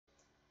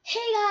Hey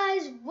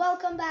guys,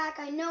 welcome back.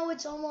 I know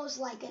it's almost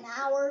like an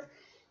hour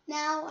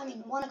now,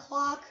 1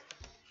 o'clock,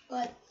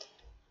 but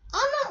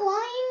I'm not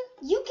lying.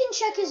 You can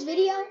check his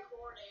video.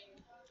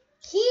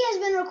 He has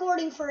been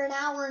recording for an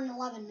hour and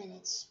 11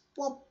 minutes.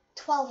 Well,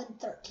 12 and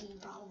 13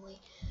 probably.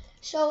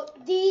 So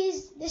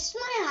this is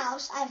my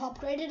house. I've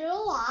upgraded it a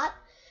lot.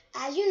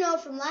 As you know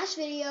from last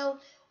video,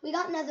 we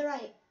got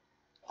netherite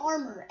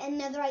armor and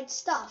netherite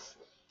stuff.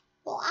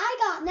 Well, I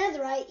got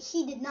netherite,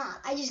 he did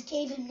not. I just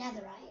gave him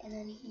netherite, and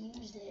then he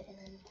used it, and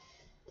then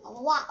blah,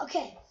 blah, blah.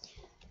 Okay,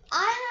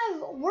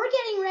 we're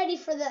getting ready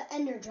for the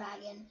ender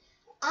dragon.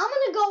 I'm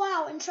going to go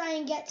out and try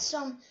and get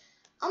some,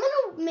 I'm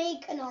going to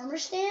make an armor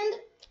stand,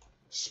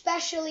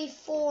 especially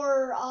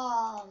for,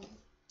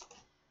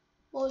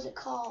 what was it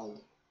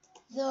called?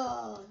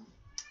 The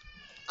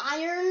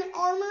iron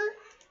armor,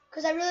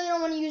 because I really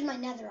don't want to use my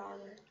nether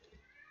armor.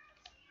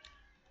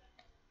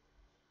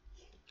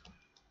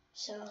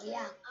 So, yeah.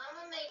 I'm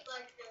gonna make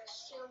like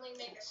this. She'll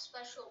make a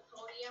special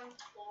podium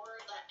for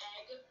the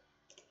egg.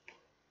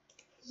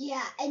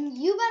 Yeah, and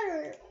you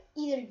better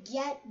either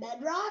get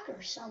bedrock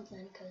or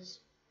something,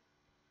 because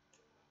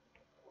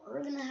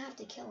we're gonna have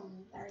to kill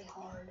him very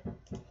hard.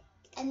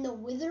 And the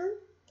wither,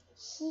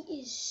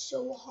 he is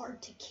so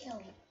hard to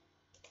kill.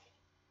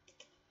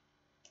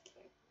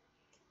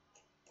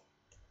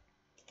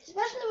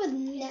 Especially with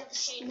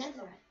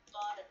netherite.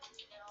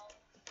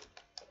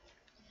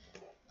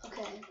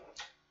 Okay.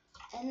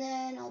 And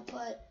then I'll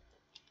put,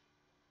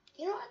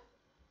 you know what?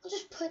 I'll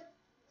just put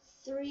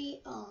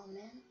 3, oh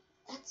man,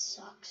 that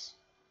sucks.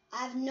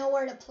 I have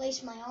nowhere to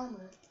place my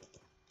armor.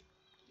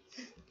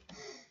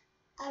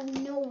 I have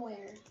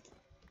nowhere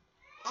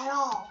at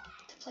all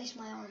to place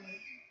my armor.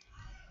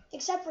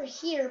 Except for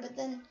here, but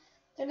then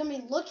they're going to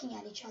be looking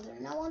at each other,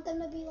 and I want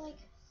them to be like,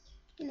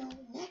 you know,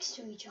 next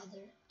to each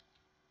other.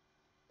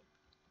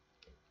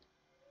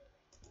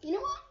 You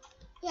know what?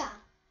 Yeah,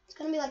 it's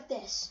going to be like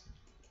this.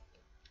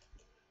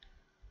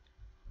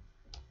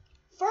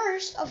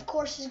 First, of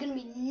course, is going to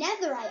be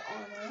netherite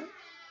armor,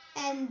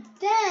 and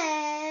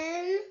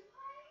then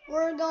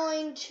we're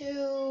going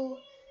to,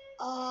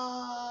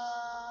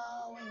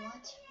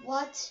 wait,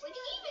 what? We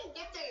didn't even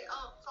get to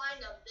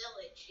find a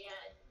village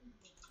yet.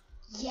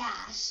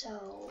 Yeah,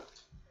 so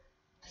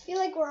I feel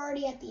like we're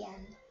already at the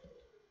end.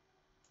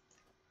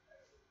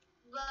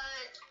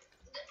 But,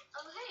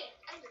 oh hey,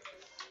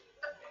 Enderman.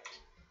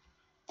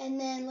 Okay. And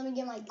then let me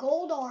get my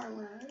gold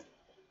armor,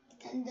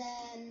 and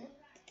then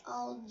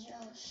I'll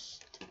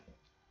just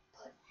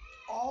put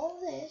all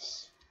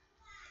this.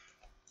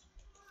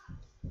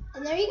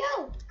 And there you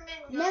go.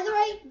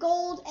 Netherite,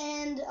 gold,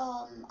 and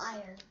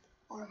iron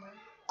armor.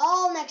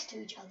 All next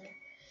to each other.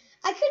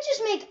 I could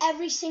just make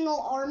every single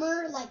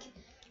armor, like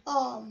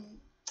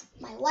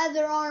my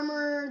leather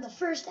armor, the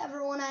first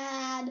ever one I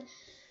had,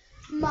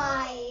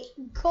 my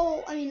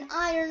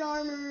iron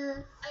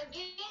armor. I'm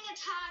getting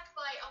attacked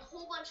by a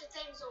whole bunch of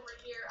things over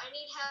here. I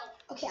need help.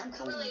 Okay, I'm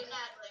coming. Really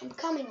badly. I'm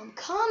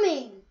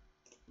coming.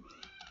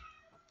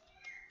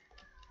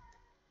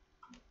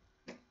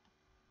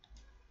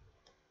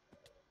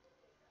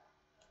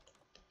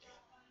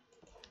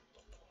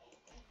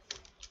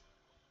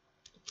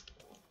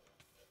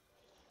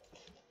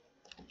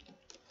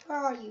 Where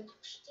are you?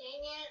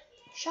 Dang it.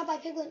 Shot by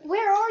Piglin.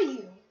 Where are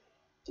you?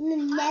 In the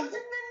nether? I was in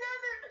the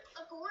nether,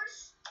 of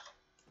course.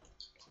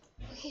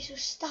 Okay, so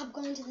stop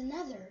going to the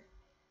nether.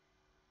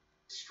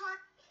 Saw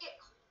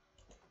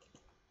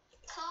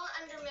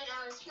Enderman,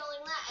 I was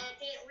killing that, and I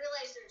didn't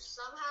realize there's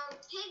somehow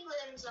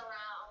piglins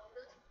around.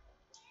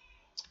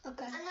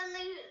 Okay.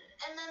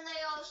 And then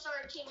they all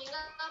started teaming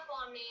up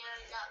on me, and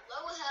I got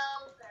low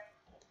health.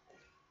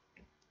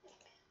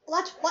 Well,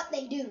 that's what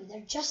they do.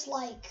 They're just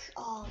like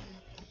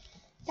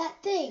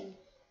that thing,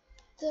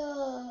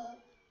 the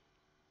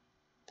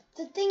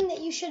thing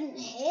that you shouldn't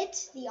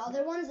hit. The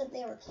other ones that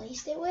they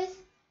replaced it with.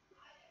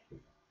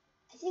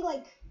 I think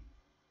like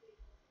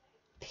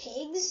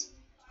pigs.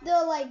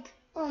 They're like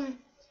I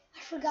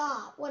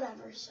forgot.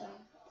 Whatever. So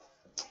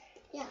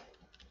yeah.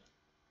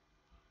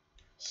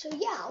 So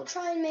yeah, I'll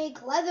try and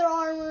make leather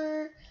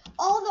armor,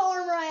 all the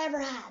armor I ever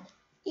had,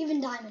 even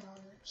diamond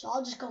armor. So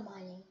I'll just go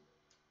mining.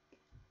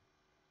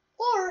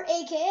 Or,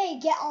 AKA,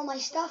 get all my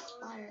stuff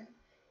iron.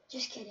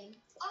 Just kidding.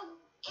 Oh,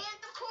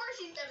 and of course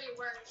he's gonna be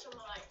wearing some of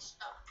my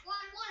stuff. Why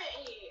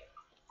wouldn't he?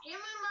 Give me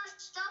my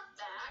stuff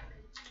back.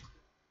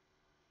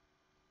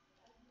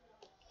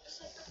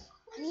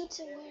 I need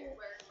to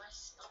wear my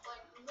stuff.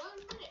 Like, why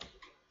wouldn't he?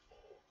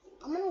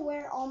 I'm gonna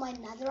wear all my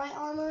netherite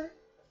armor.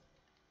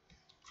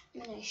 I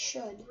mean, I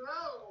should.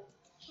 Bro,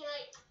 can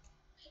I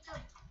pick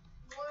up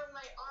more of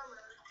my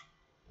armor?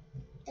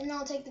 And then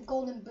I'll take the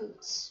golden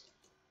boots.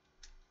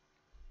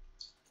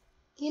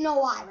 You know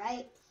why,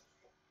 right?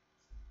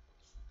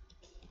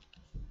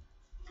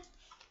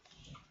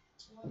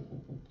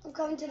 I'm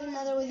coming to the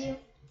nether with you.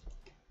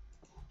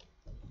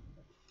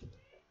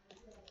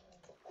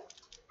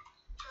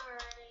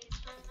 Alright,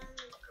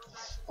 go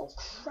back. Oh,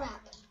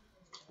 crap.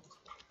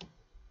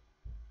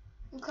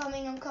 I'm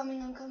coming.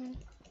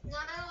 Now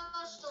I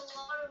lost a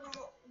lot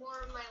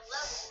more of my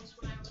levels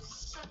when I was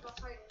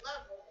sacrificing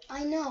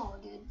I know,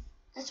 dude.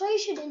 That's why you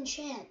should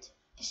enchant.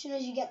 As soon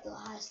as you get the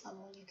highest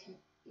level you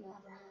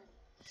ever had.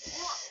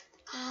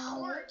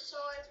 Ow. So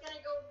it's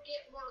gonna go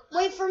get more.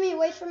 Wait for me,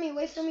 wait for me,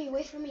 wait for me,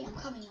 wait for me. I'm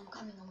coming.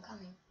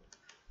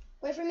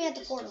 Wait for me at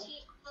the portal.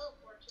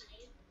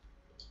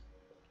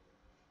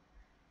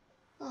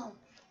 Oh.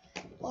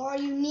 Well, are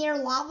you near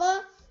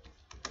lava?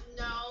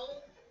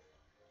 No.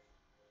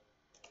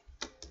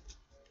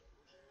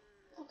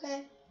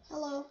 Okay.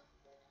 Hello.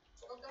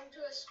 Welcome to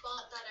a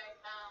spot that I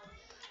found.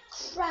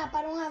 Crap,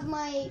 I don't have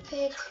my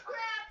pick.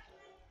 Crap!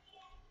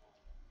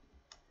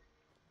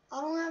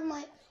 I don't have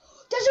my...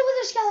 There's a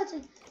wither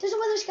skeleton! There's a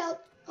wither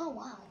skeleton! Oh,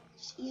 wow.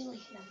 Just easily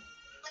hit him.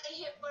 I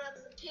hit one of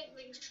the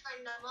piglings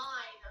trying to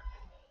mine.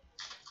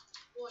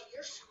 Boy,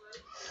 you're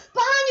screwed.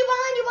 Behind you,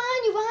 behind you,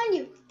 behind you, behind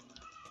you!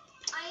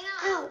 I know.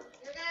 Ow.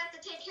 You're gonna have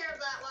to take care of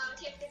that while I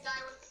take the guy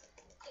with...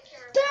 Take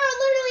care of There are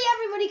literally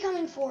everybody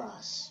coming for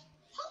us.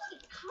 Holy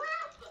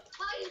crap!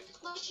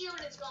 My shield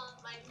is gone.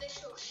 My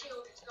initial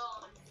shield is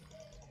gone.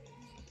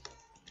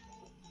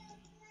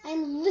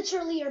 I'm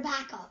literally your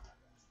backup.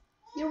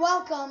 You're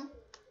welcome.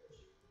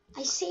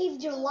 I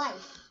saved your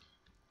life.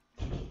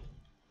 I don't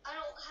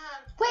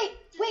have... Wait,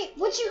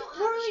 what are you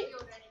holding?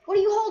 What are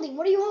you holding?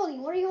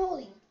 What are you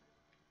holding?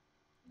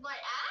 My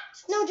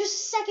axe? No, just a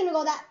second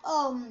ago that,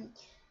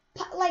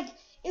 like,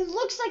 it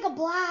looks like a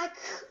black,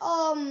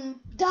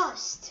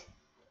 dust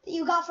that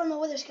you got from the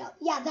wither skeleton.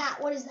 Yeah, that.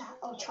 What is that?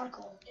 Oh,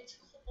 charcoal. It's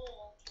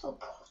coal. Oh,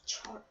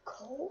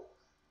 charcoal?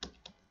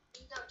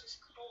 No, just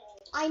coal.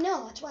 I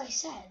know, that's what I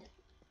said.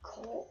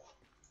 Coal?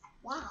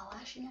 Wow, I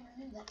actually never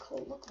knew that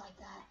coal looked like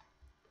that.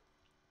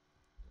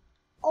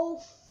 Oh,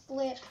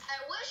 flip. I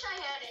wish I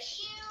had a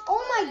shield.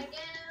 Oh my...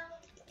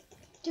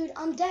 Dude,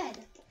 I'm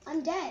dead.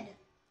 I'm dead.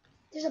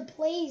 There's a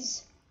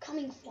blaze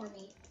coming for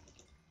me.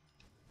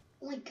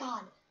 Oh my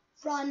god.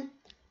 Run.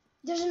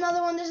 There's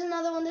another one, there's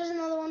another one, there's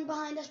another one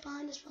behind us,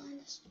 behind us,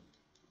 behind us.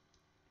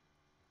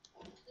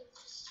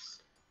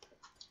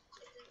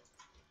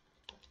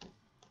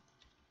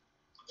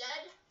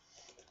 Dead?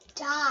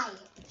 Die,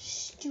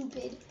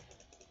 stupid.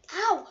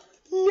 Ow!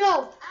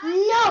 No!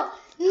 No!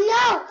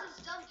 No!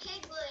 Dumb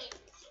pigling.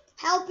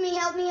 Help me,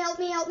 help me, help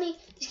me, help me.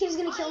 This kid is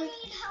gonna kill me. I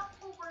need help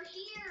over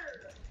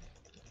here.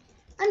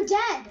 I'm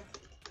dead.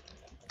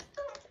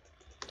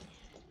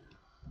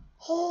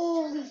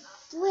 Holy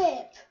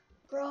flip,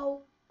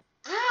 bro.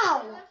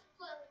 Ow!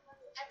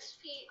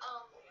 XP,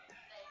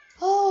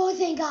 Oh,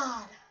 thank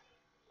God.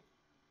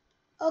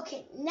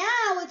 Okay,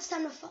 now it's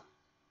time to find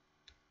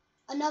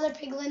another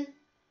piglin.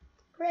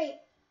 Great.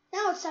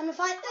 Now it's time to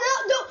find...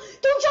 No,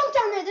 don't jump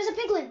down there. There's a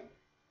piglin.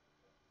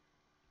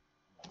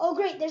 Oh,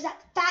 great. There's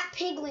that fat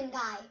piglin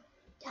guy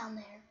down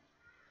there.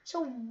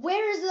 So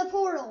where is the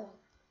portal?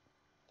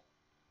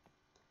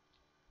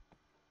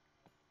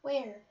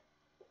 Where?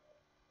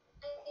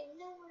 I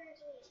know where it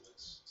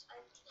is. I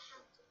have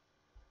to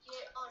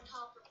get on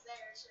top of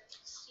there so I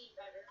can see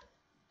better.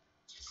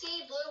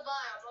 See blue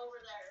biome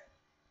over there.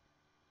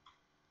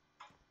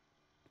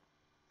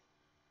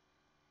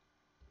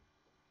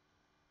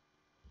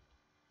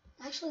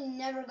 I actually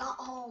never got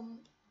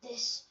home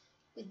with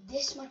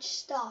this much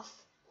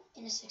stuff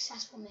in a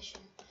successful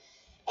mission. And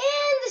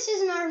this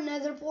isn't our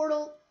nether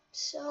portal,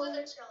 so...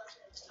 Wither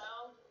skeletons,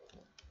 though.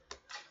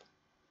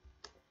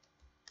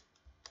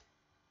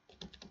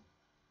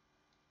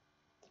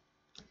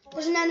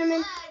 There's an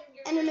Enderman.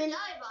 You're gonna die by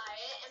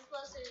it, and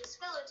plus there's a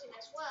skeleton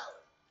as well.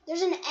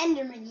 There's an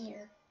Enderman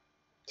here.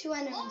 2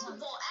 Endermans on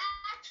Multiple,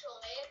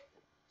 actually.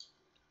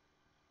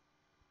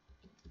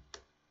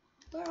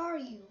 Where are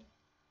you?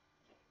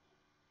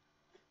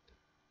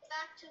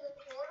 Back to the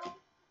portal.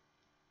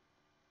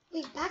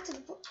 Wait, back to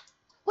the portal.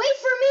 Wait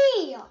for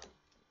me! Aren't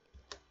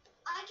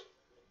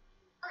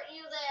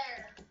you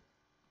there?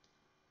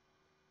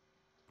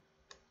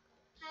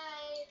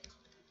 Hey.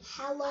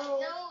 Hello.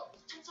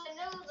 Since I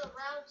know the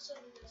routes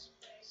in this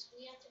place,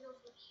 we have to go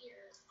from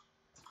here.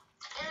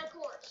 And of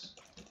course,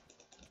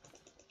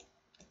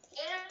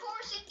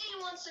 he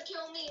wants to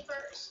kill me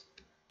first.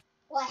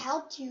 Well, I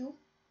helped you.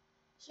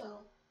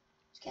 So,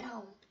 let's get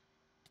home.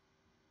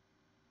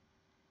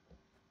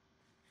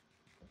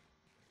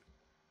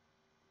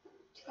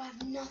 Dude, I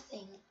have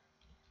nothing.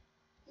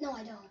 No,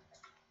 I don't.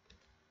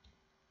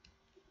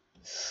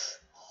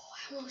 Oh, I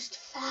almost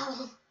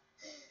fell.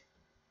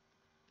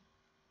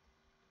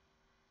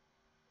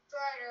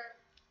 Strider.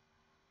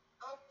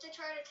 I'll have to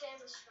try to tame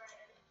the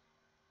Strider.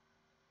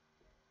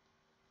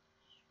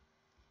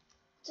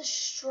 It's a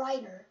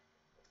Strider.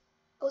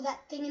 Oh,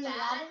 that thing in the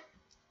water?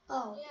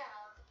 Oh. Yeah.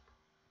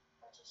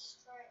 That's a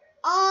Strider.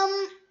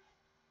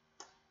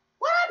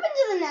 What happened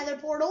to the nether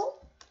portal?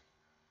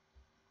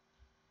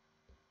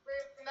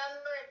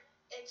 Remember,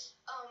 it's,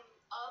 up.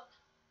 Up?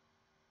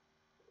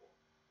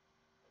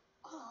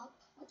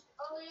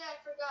 Oh, yeah, I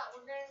forgot.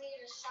 We're gonna need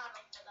a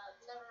saddle for that.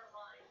 Never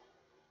mind.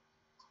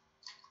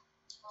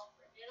 Well,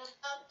 forget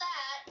about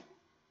that.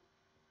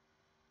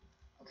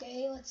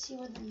 Okay, let's see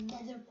where the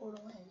nether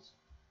portal is.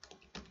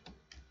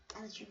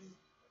 Now that you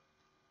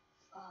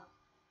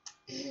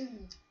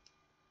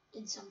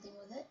did something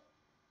with it.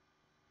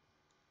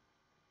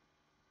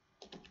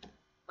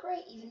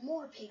 great, even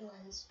more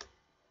piglins.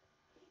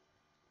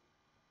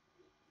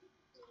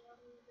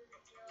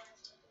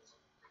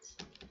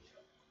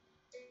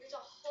 There's a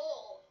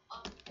hole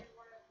up in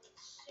one of the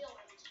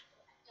ceilings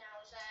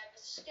now, so I have a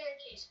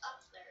staircase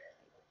up there.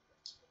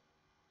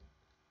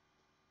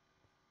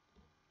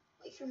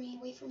 Wait for me,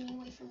 wait for me,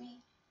 wait for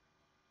me.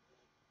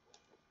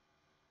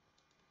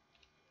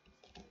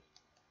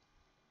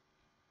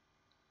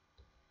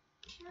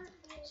 Here,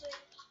 there's like,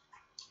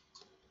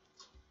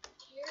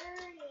 here,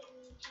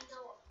 you can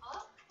go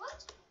up. What?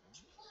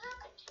 What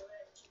happened to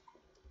it?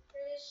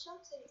 There is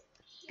something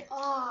here.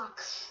 Aw,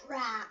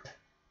 crap.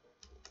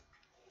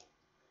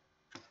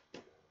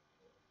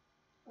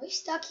 Are we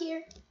stuck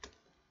here?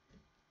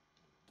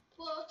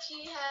 Well, if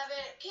you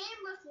haven't came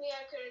with me,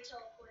 I could have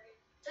teleported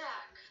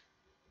back.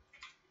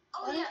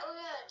 Oh What? yeah,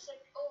 it's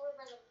like over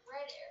by the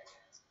red area.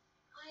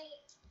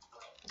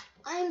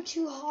 I'm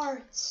 2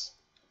 hearts.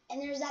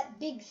 And there's that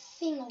big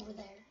thing over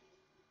there.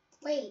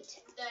 Wait.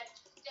 Then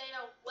stay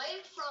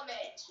away from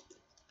it.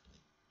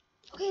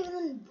 Okay, well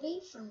then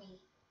wait for me.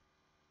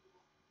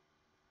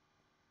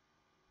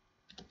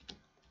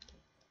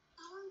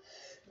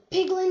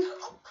 Piglin.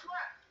 Oh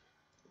crap!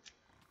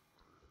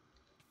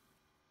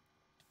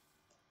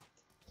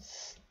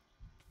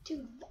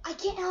 Dude, I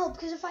can't help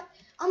because if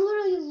I'm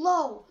literally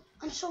low.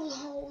 I'm so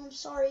low. I'm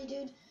sorry,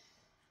 dude.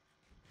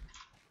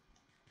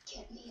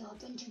 Get me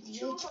up into the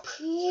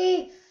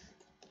HP.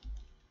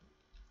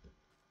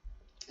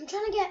 I'm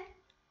trying to get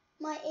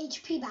my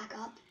HP back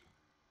up.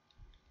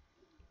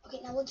 Okay,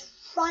 now let's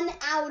run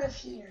out of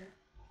here.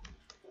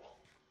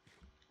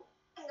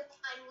 I'm gonna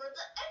find where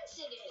the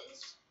exit is.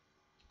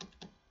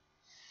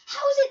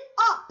 How is it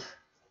up?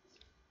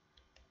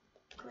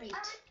 Great.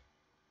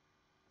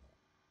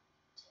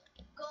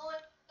 Going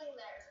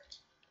there.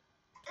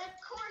 And of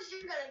course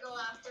you're gonna go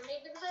after me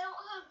because I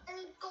don't have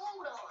any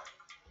gold on.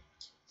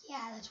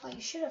 Yeah, that's why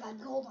you should have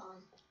had gold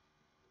on.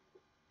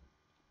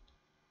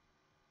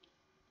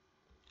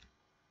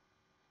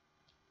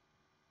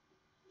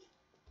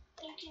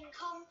 You can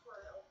come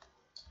through.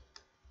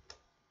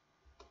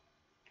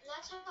 And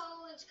that's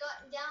how it's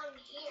gotten down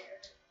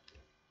here.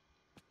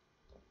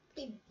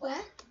 Wait,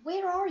 what?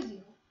 Where are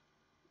you?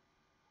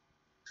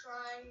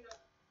 Trying to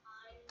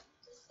find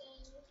the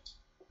thing.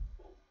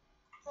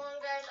 Hold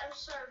on guys, I'm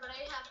sorry, but I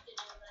have to do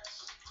this.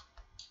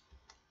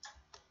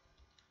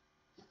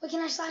 Wait,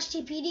 can I slash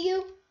TP to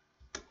you?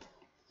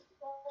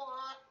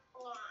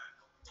 Hold on.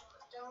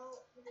 Don't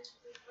just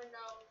for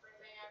no for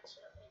may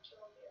accidentally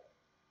kill you.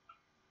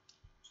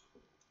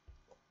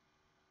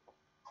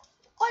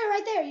 Oh, you're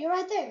right there. You're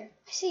right there.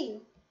 I see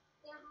you.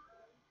 Yeah.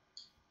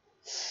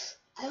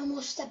 I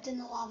almost stepped in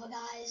the lava,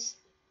 guys.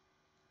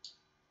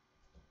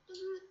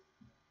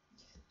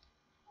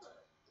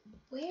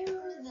 Where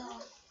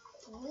the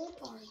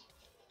flip are you?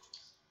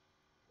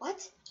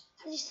 What?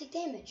 How did you take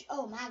damage?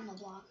 Oh, magma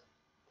block.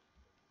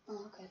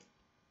 Oh, okay.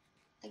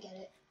 I get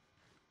it.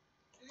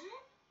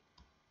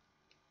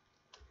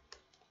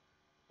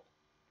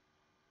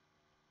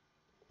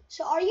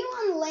 So are you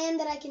on land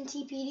that I can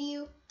TP to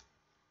you?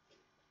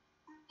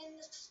 In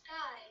the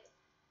sky.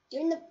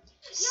 You're in the... Yeah,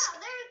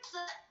 there's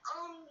the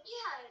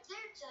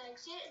there's the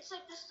exit. It's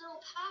like this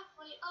little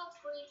pathway up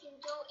where you can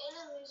go in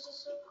and there's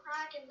this little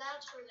crack and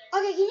that's where they're...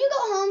 Okay, can you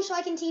go home so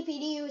I can TP to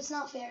you? It's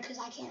not fair because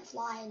I can't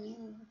fly and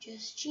you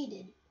just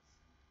cheated.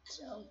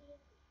 So...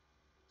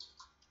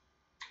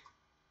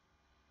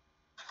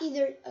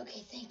 Either...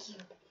 Okay, thank you.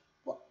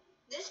 What?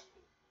 This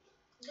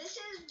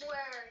is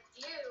where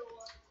you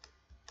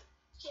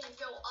can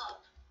go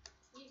up.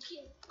 You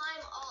can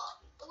climb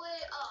up,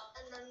 way up,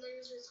 and then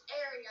there's this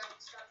area and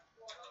stuff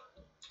going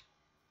on.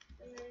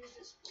 And there's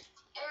this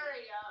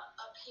area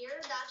up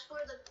here. That's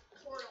where the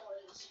portal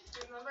is.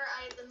 Remember,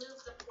 I had to move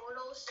the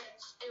portal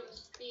since it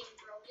was being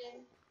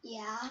broken.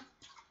 Yeah.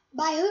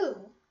 By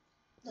who?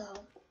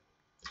 Though.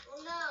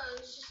 Well, no,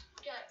 it was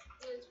just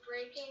it was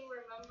breaking.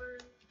 Remember,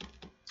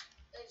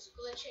 it's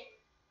glitching.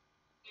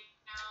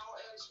 Now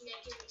it was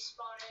making me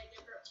spawn in a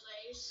different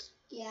place.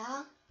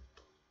 Yeah.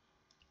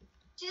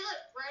 See,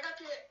 look, right up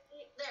to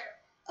there.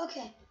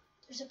 Okay.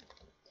 There's a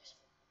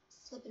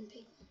flipping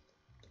piglin.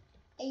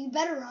 Hey, you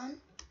better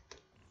run.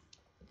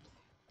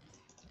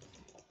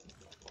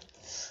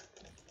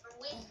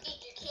 Wait,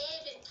 you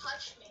can't even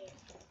touch me.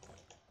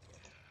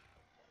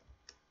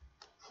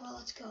 Well,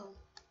 let's go.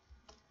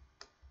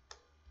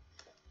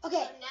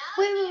 Okay. So now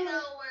wait, you wait,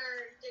 know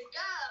where to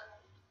go.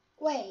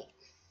 wait.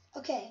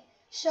 Okay.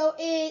 So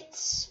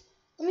it's...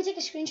 Let me take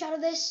a screenshot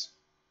of this.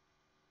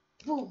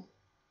 Boom.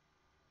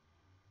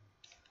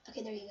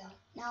 Okay, there you go.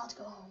 Now let's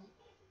go home.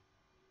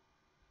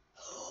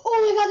 Oh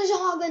my god, there's a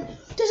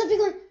hoglin. There's a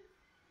piglin.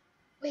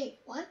 Wait,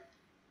 what?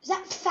 Is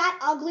that fat,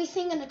 ugly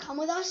thing gonna come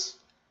with us?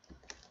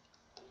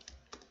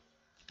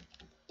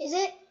 Is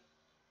it?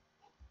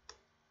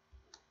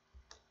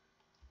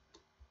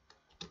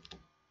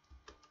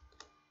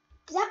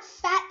 Is that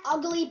fat,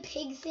 ugly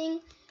pig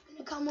thing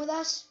gonna come with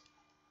us?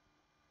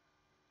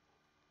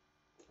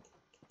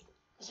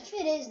 Because if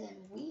it is, then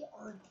we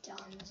are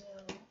done, so.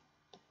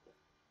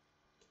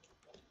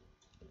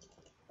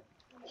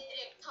 Did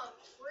it come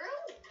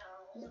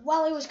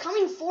Well, it was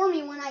coming for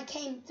me when I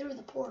came through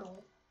the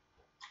portal.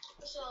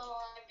 So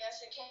I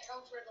guess it can't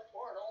go through the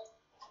portal.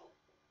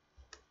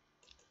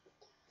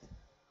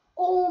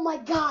 Oh my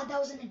god, that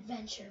was an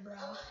adventure,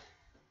 bro.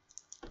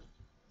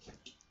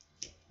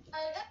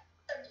 I got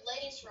a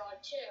blaze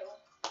rod too.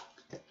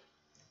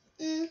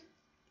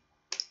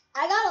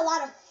 I got a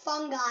lot of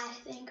fungi, I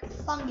think.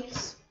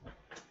 Fungus.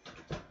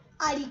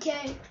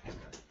 IDK.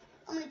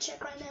 I'm gonna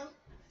check right now.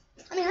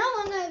 I mean, how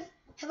long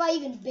have I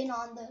even been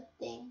on the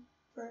thing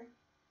for?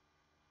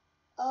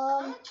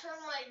 I'm gonna turn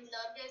my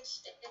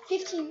nuggets into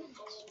 15 gold.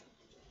 minutes.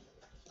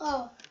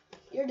 Oh,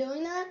 you're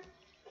doing that?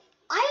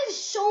 I have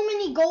so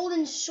many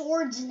golden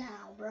swords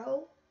now,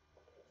 bro.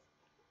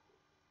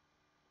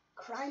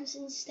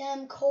 Crimson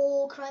stem,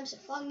 coal, crimson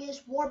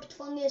fungus, warped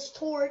fungus,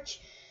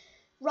 torch,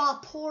 raw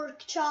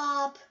pork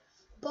chop,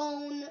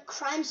 bone,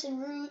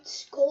 crimson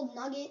roots, gold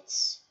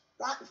nuggets,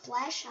 rotten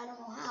flesh, I don't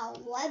know how,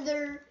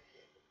 leather.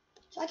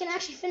 So I can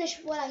actually finish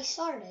what I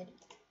started.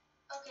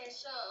 Okay,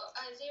 so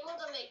I was able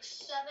to make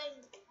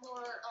 7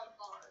 more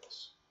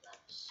bars.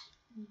 That's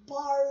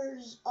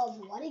Bars of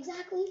what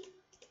exactly?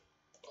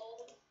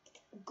 gold.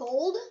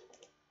 Gold?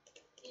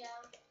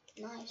 Yeah.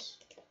 Nice.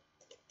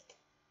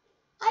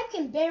 I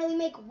can barely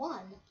make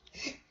one.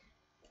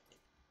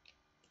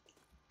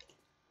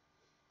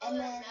 And then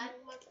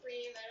magma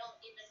cream, I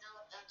don't even know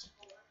what that's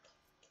for.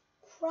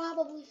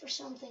 probably for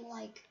something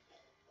like,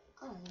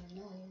 I don't even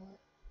know anymore.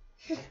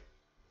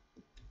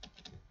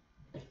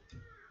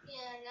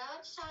 Yeah, now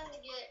it's time to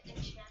get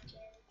enchanted.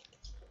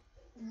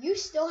 You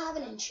still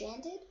haven't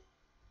enchanted?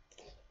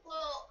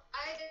 Well,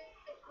 I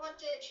didn't want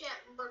to enchant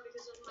more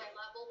because of my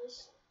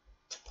levels.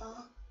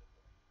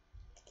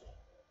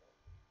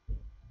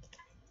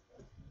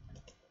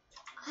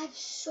 I have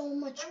so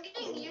much. I'm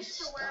getting used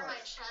to where my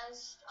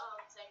chest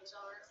things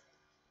are.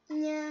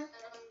 Yeah.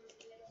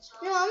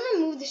 No, I'm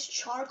gonna move this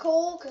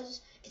charcoal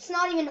because it's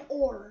not even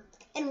ore,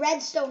 and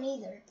redstone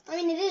either. I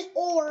mean, it is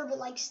ore, but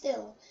like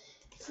still,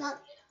 it's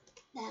not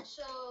that.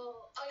 So,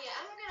 oh yeah,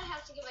 I'm gonna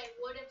have to get my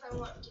wood if I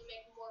want to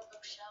make more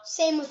bookshelves.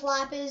 Same with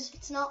lapis.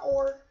 It's not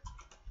ore.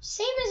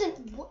 Same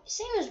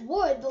as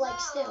wood, but like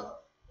still.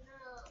 No,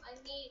 I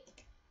need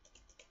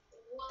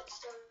wood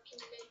so I can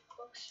make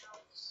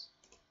bookshelves.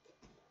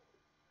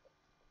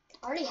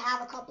 I already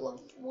have a couple of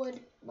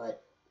wood,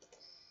 but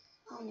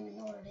I don't even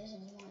know where it is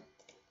anymore.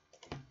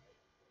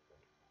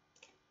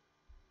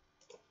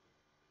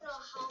 I don't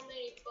know how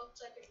many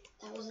books I could.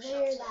 That was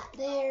there, that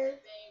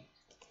there.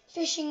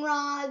 Fishing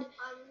rod.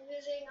 I'm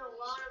using a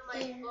lot of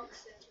my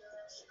books into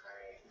this.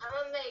 Alright, I'm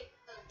gonna make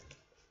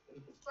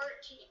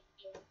 13.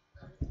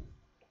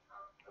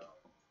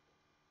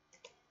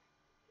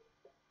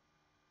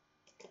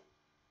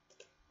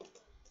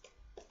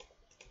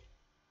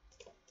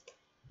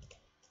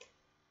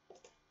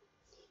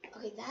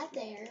 Okay, that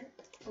there.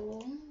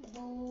 Boom,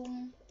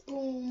 boom,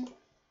 boom,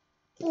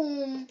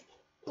 boom,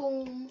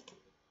 boom,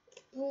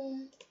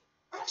 boom.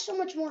 I have so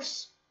much more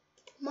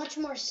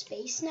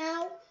space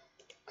now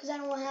because I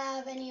don't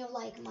have any of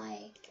like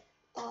my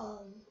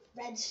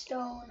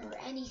redstone or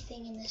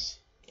anything in this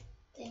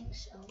thing.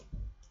 So.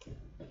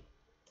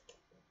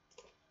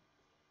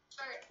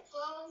 Alright,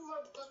 12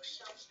 more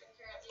bookshelves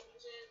apparently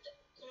because I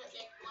couldn't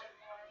make one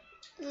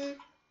more.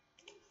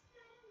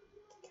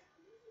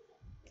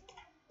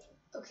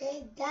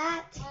 Okay,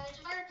 that. My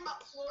entire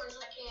top floor is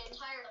like an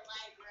entire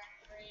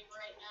library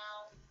right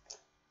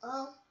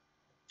now.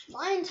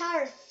 My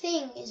entire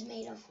thing is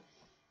made of.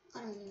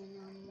 I don't even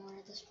know anymore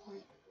at this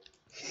point.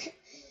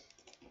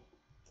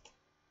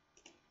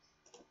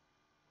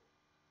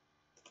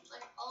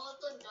 Like all of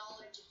the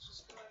knowledge is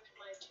just going to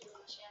my 2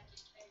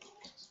 enchanted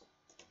pages.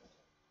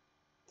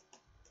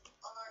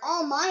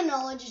 All my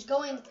knowledge is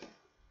going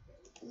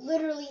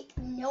literally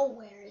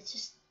nowhere. It's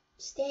just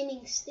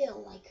standing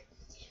still. Like,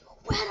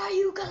 when are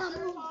you gonna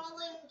move?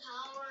 Falling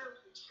power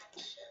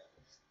protection.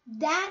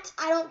 That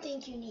I don't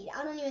think you need.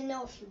 I don't even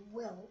know if you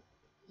will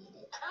need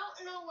it. I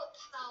don't know what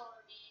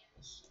power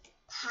means.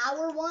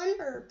 Power 1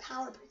 or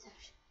power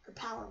protection? Or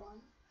power 1?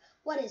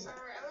 What is it?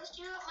 Alright, I'm gonna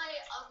see what my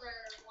other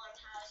one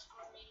has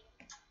for me.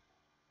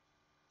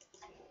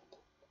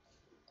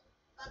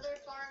 Feather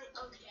farm,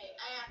 okay,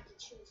 I have to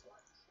choose one.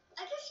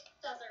 I guess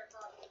feather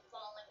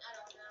falling, I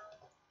don't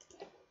know.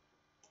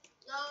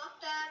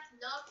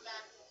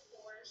 Knockback, of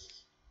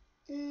course.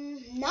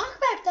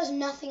 Knockback does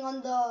nothing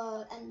on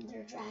the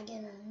Ender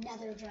Dragon or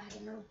Nether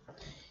Dragon or.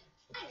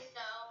 I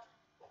know.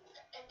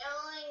 And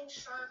only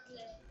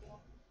sharpness.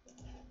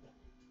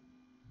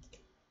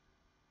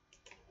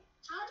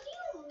 How do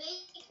you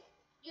make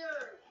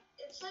your?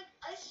 It's like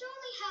I still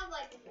only have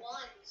like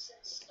ones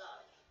and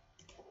stuff.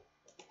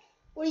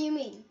 What do you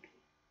mean?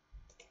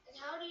 And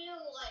how do you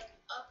like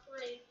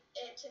upgrade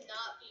it to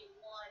not be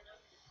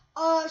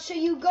 1? So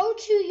you go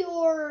to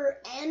your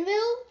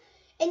anvil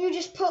and you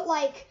just put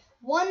like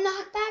 1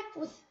 knockback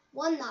with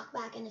 1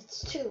 knockback and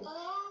it's 2.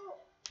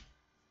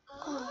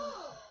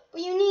 Oh.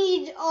 But you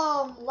need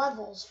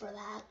levels for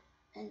that,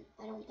 and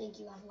I don't think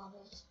you have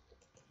levels.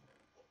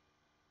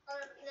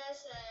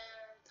 Sharpness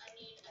and I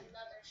need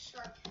another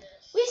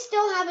sharpness. We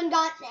still haven't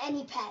gotten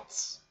any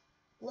pets.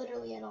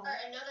 Literally at all.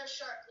 Alright, another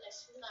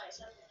sharpness. Nice.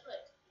 I'm gonna put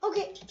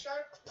Okay,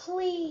 sharp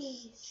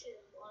please. 2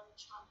 on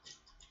top.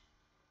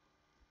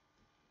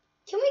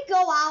 Can we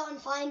go out and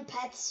find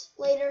pets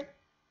later?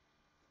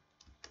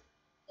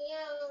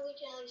 Yeah, we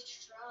can at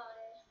least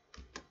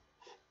try.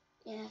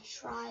 Yeah,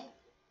 try.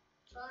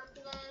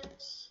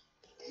 Sharpness.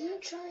 I'm gonna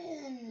try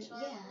and, yeah.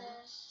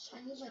 Sharpness. So I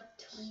need like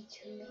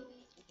 22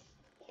 maybe.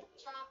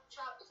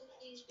 Chop,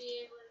 please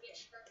be able to get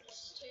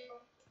sharpness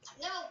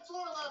 2. No, 4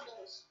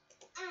 levels.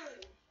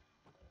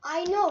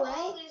 I know, All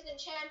right? these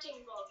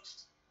enchanting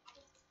books.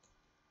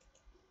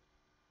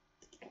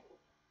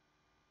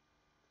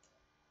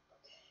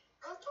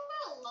 I'm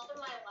putting a lot of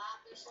my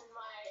lapis in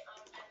my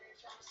ender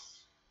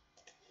chest.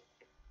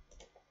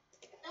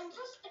 And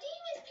plus, I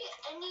didn't even get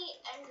any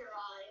ender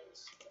eyes,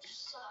 which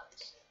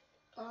sucks.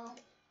 Oh.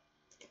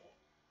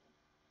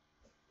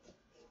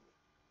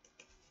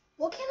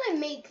 What can I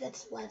make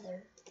that's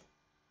leather?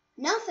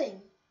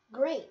 Nothing.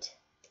 Great.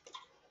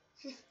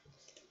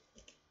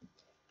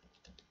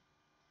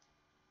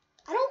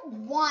 I don't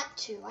want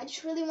to. I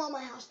just really want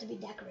my house to be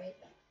decorated.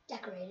 You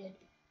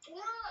know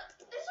what?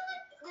 Isn't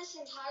it this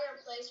entire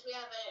place we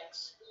haven't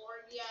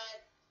explored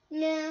yet?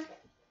 Yeah.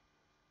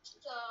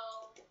 So,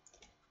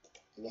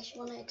 I guess you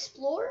want to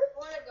explore?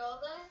 want to go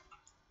there?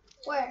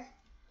 Where?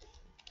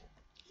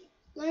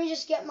 Let me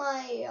just get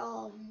my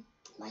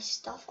my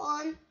stuff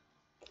on.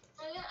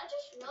 Oh yeah, I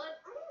just realized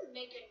I'm gonna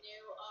make a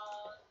new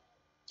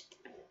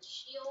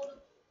shield.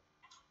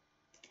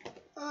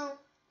 Oh,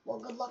 well,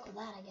 good luck with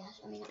that, I guess.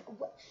 I mean,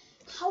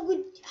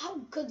 how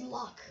good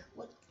luck?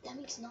 What? That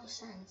makes no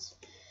sense.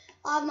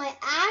 I have my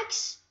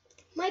axe,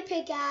 my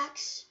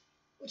pickaxe,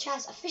 which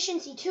has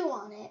efficiency 2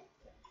 on it,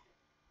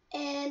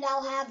 and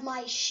I'll have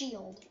my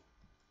shield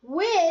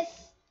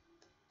with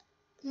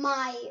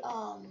my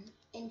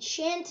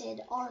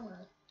enchanted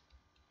armor.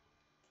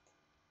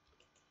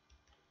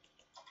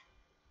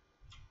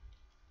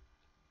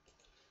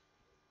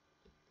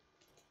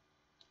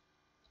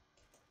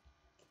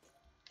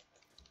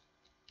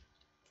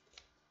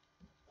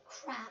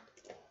 Crap.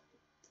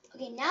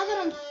 Okay, now that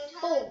I'm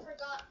full, I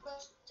forgot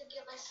to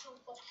give myself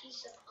a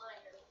piece of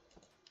iron.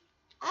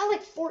 I have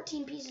like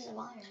 14 pieces of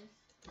iron.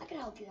 I can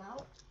help you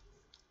out.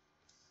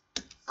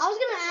 I was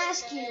gonna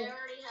ask Okay, you. I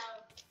already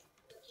have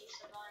a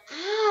piece of iron.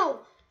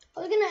 Ow! I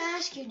was gonna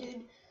ask you,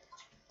 dude.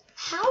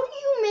 How do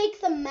you make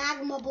the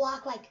magma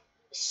block like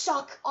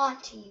suck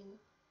onto you,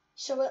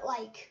 so it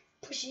like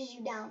pushes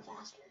you down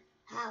faster?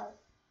 How?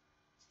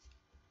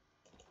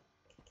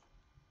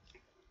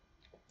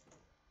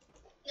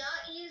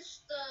 Not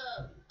use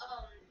the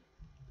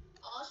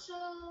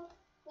also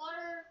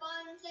water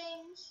bun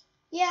things.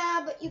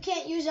 Yeah, but you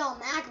can't use it on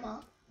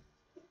magma.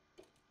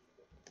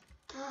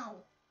 Ow.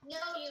 No,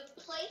 you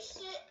place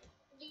it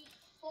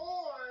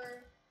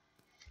before.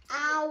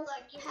 Ow.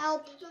 Like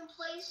Help. You can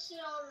place it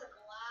on the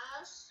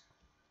glass.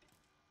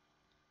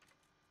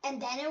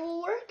 And then it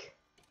will work?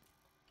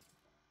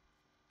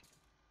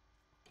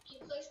 You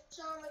place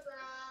it on the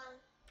ground.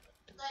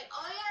 Like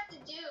all you have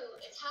to do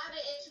is have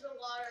it into the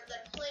water,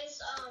 then place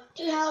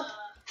Dude, help.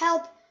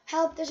 Help.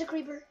 Help. There's a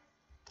creeper.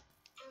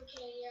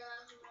 Okay, yeah.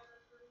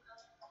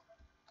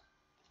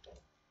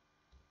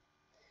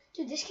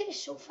 Dude, this kid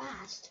is so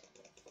fast.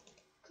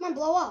 Come on,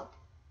 blow up.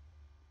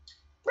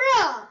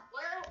 Bruh!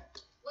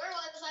 Where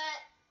was that?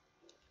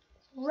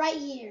 Right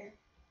here.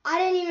 I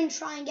didn't even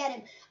try and get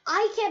him.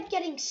 I kept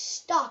getting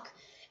stuck.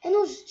 And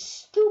those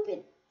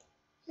stupid...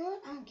 You know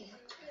what? I don't care.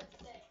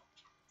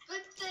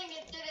 Good thing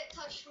it didn't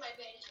touch my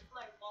base,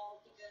 my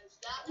wall, because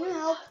that Can you would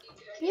help? not be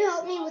good. Can you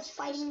help me Walls with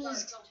fighting start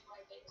these? up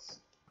my base.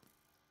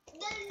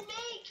 Then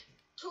make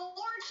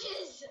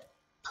torches!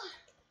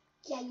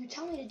 Yeah, you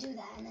tell me to do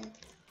that and then...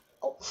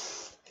 Oh.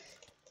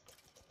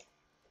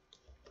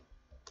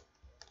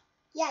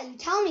 Yeah, you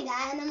tell me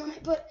that and then when I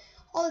put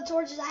all the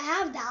torches I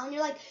have down,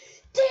 you're like,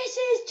 this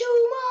is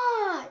too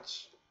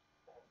much!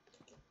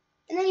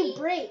 And then you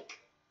break.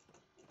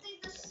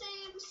 The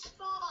same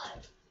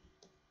spot.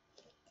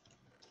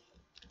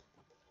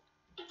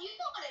 You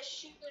want to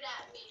shoot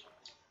at me?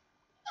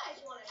 You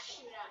guys want to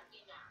shoot at me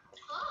now,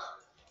 huh?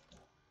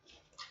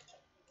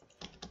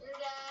 You're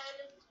dead.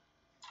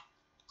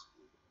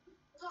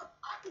 So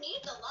I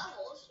need the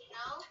levels, you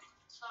know?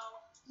 So.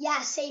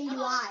 Yeah, same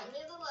do I. I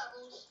need the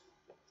levels.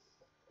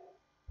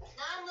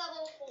 Now I'm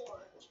level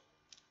 4.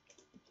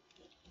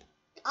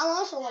 I'm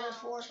also Now, level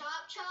 4. Chop,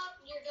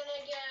 you're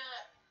gonna get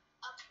an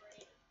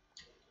upgrade.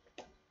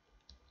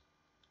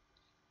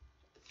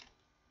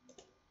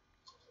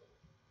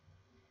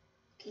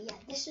 Okay, yeah,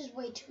 this is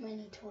way too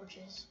many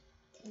torches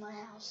in my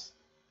house.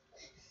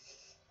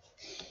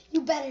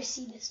 You better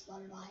see this,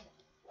 Butterfly.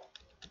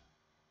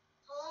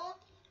 Oh,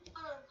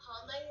 I'm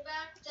coming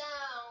back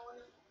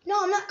down.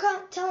 No, I'm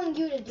not telling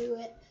you to do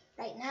it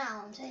right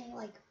now. I'm saying,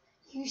 like,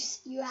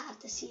 you have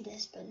to see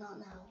this, but not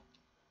now.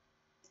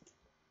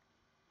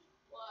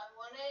 Well, I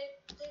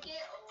wanted to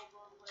get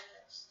over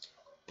with.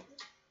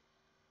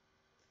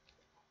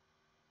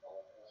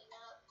 Hopefully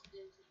not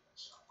busy or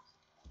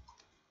something.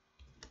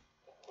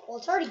 Well,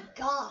 it's already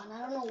gone.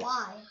 I don't know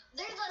why.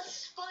 There's a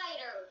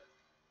spider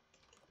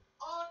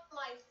on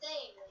my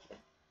thing.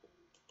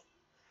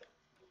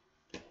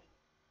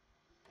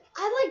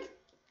 I have like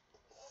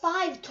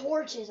 5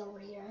 torches over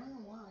here. I don't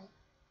know why.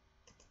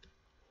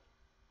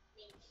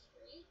 Maybe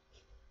 3?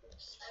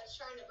 Oops, I was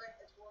trying to break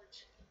the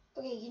torch.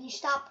 Okay, can you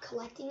stop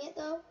collecting it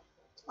though?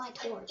 It's my I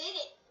torch. did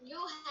it. You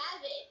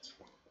have it.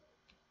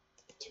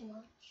 Too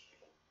much.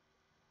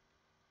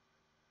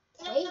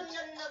 Nom, Wait. nom, nom,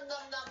 nom,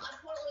 nom, nom. I'm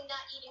totally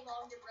not eating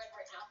all your bread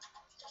right now.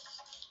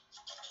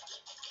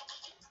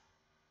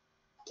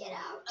 Get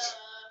out.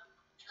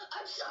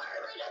 I'm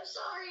sorry, I'm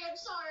sorry, I'm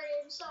sorry,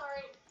 I'm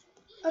sorry.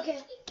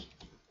 Okay.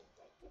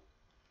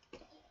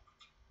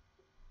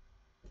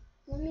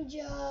 Let me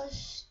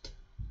just...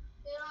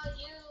 You know,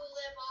 you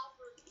live off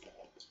of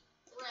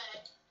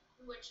bread,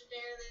 which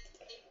barely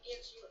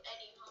gives you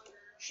any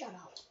hunger. Shut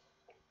up.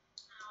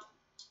 Ow.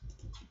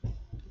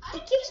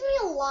 It gives me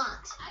a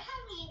lot. I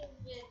haven't even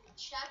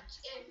checked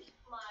if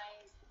my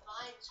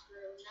vines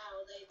grew.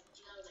 No, they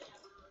haven't.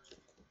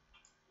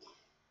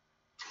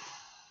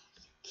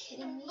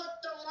 Kidding me?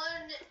 But the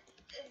one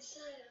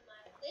inside of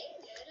my thing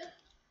did.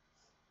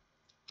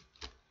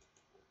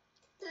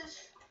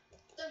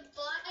 The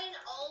vine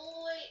all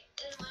the way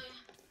in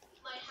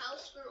my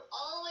house grew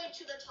all the way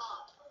to the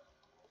top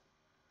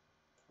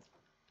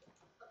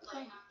of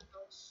my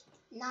house.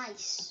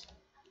 Nice.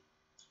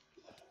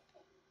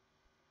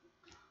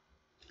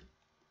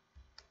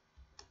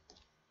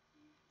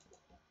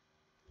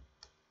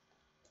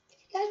 If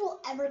you guys will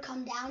ever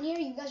come down here,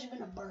 you guys are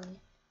gonna burn.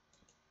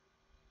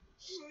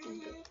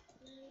 Stupid.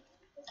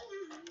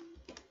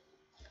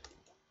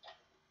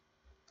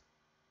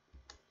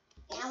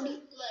 This is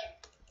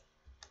like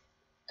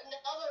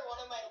another one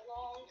of my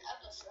long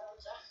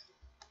episodes.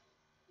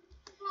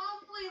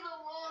 Probably the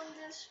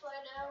longest by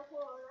now.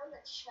 Hold on, I'm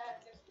gonna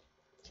check.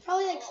 It's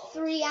probably like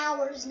 3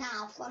 hours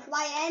now. Fuck if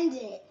I end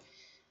it.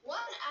 1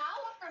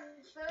 hour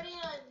and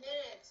 39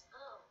 minutes.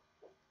 Oh.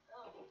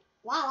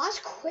 Wow, that's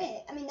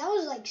quick. I mean, that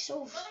was like so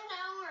 1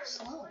 hour and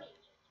slow. 40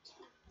 minutes.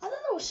 I thought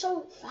that was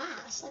so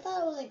fast. I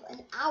thought it was like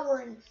 1 hour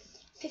and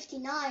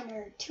 59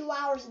 or 2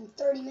 hours and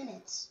 30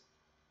 minutes.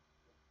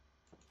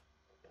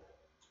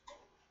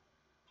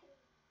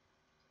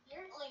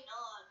 Apparently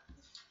not.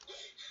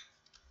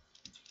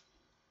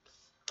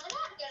 I'm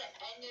not gonna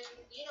end it.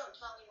 You don't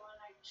tell me when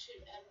I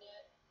should end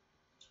it.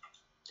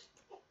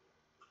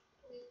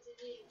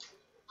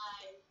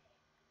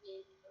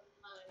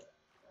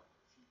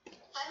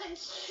 Having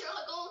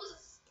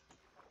struggles.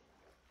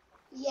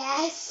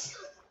 Yes.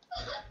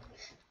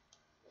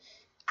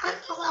 This is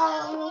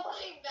how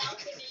my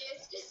balcony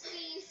is. Just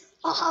these.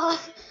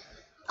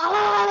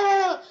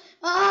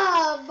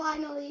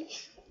 Finally.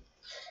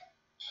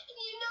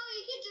 You know,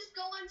 you can just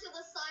go onto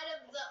the side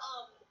of the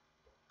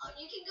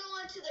you can go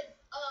onto the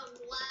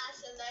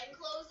glass and then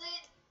close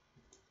it.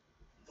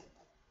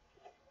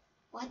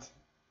 What?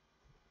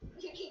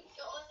 You can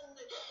go on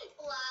the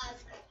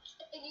glass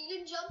and you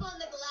can jump on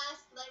the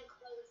glass and then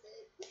close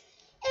it.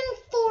 And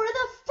for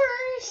the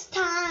first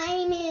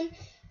time in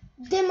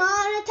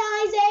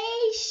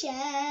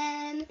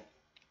demonetization.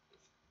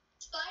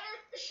 Spider,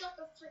 shut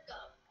the frick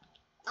up.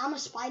 I'm a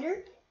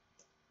spider?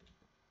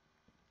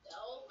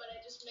 No, but I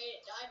just made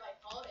it die by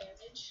fall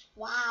damage.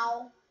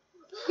 Wow.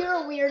 You're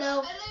a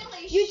weirdo. I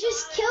literally You shot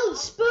just it killed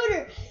off.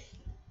 Spooter.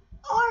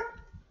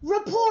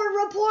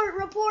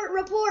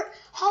 Report.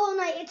 Hollow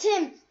Knight, it's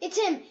him.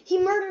 He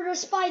murdered a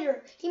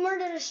spider.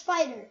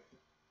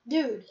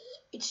 Dude,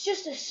 it's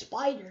just a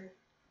spider.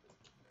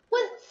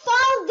 With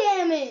fall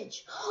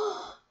damage.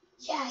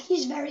 Yeah,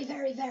 he's very,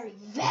 very, very,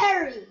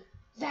 very,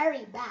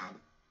 very bad.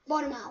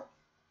 Vote him out.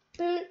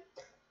 Boot.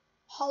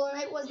 Hollow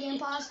Knight was the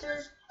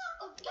imposter.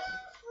 A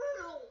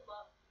bathroom.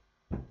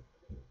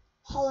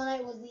 Hollow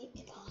Knight was the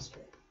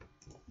imposter.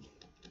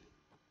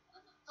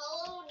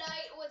 Hollow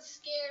Knight was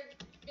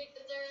scared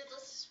because there's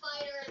a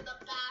spider in the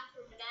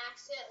bathroom and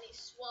accidentally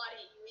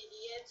swatted you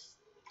idiots.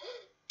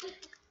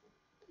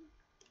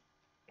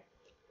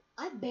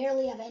 I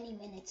barely have any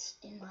minutes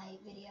in my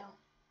video.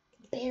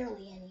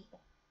 Barely any.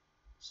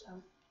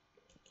 So,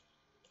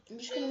 I'm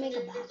just gonna make a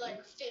There's bathroom.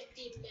 like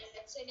 50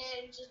 minutes and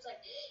then it's just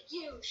like,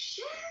 you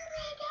sure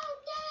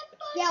about that,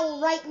 buddy? Yeah,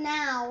 well, right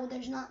now,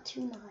 there's not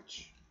too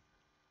much.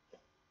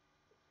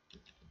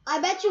 I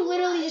bet you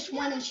literally just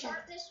went and If you have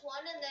a checked. sharpness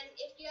 1 and then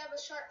if you have a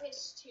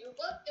sharpness 2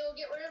 book, it will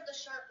get rid of the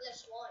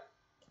sharpness 1.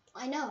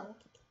 I know.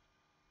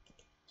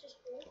 Just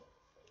cool.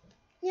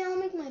 Yeah, I'll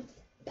make my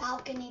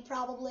balcony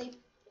probably.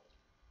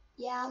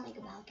 Yeah, I'll make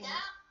a balcony.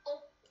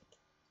 Now,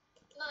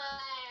 my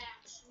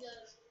axe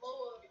does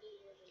more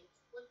damage.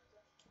 What the?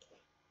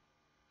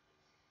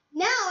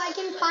 Now I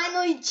can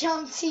finally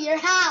jump to your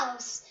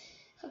house.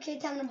 Okay,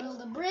 time to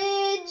build a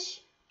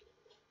bridge.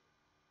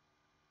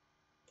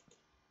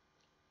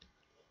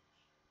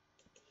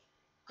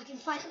 I can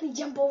finally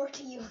jump over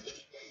to you.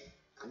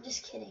 I'm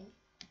just kidding.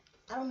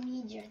 I don't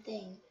need your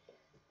thing.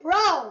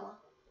 Bro!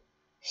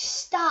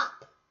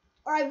 Stop!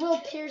 Or I will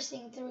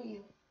piercing through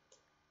you.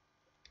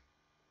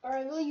 Or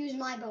I will use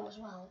my bow as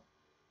well.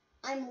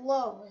 I'm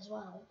low as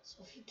well.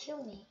 So if you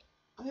kill me,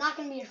 I'm not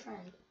gonna be your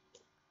friend.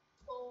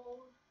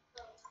 Oh,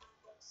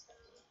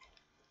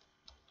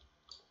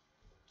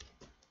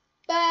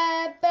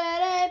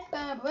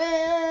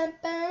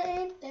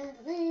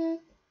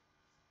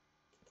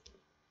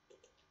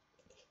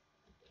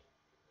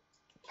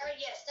 Alright,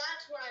 yes,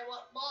 that's where I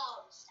want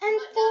mobs. And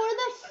but for not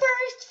the creepers.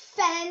 first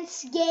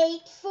fence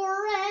gate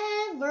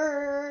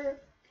forever.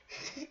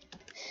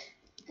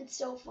 It's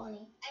so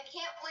funny. I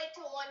can't wait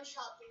to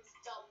one-shot these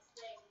dumb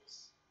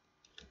things.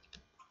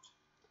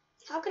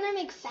 How can I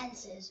make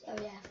fences? Oh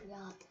yeah, I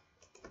forgot.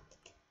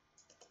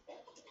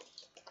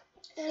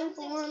 And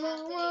for Something's the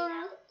happening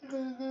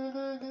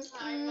world.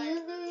 Time I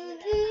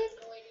ruined it. I have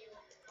no idea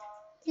what it's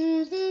called.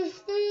 It's the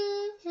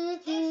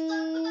best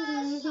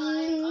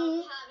time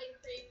of having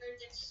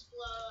creepers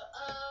explode.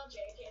 Oh,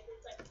 JK,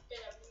 there's like been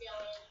a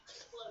million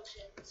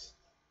explosions.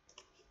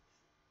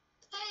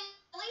 Hey,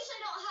 at least I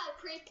don't have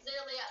creepers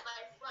literally at my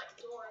front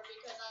door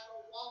because I have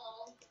a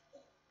wall.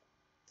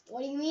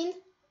 What do you mean?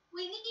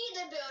 We need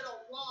to build a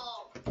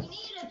wall. We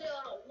need to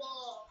build a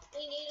wall.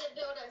 We need to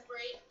build a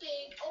great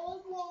big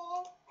old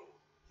wall.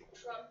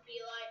 Trump be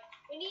like,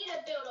 we need to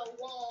build a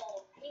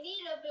wall. We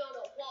need to build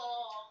a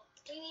wall.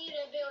 We need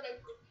to build a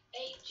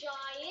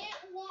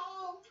giant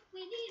wall.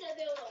 We need to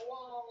build a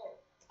wall.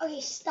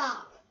 Okay,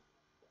 stop.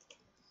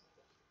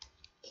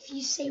 If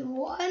you say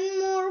one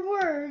more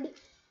word,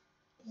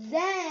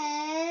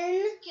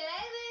 then Can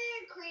I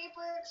make a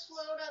creeper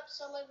explode up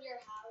some of your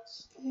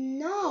house?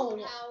 no,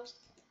 House.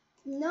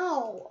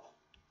 no.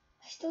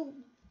 I still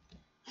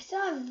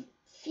have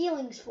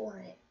feelings for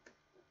it.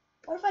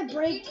 What if I You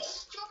break?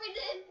 destroyed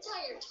the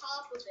entire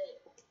top of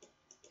it.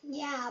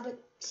 Yeah,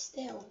 but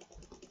still,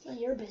 it's not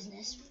your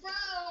business. Bro,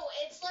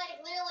 it's like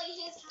literally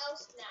his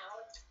house now.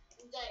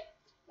 It's like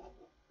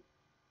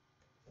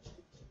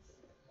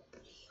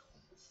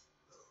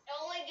it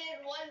only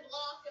did 1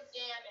 block of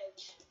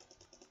damage.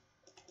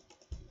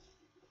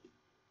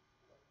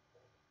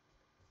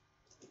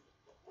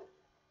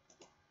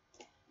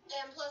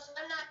 And plus,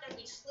 I'm not gonna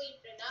be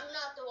sleeping. I'm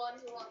not the one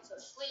who wants to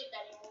sleep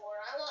anymore.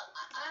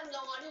 I'm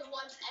the one who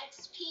wants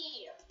XP.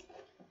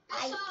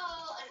 I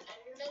saw an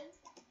Enderman.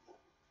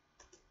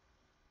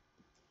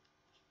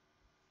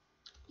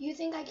 Do you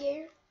think I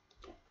care?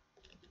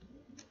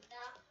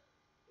 Yeah.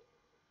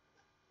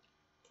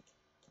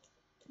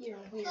 You're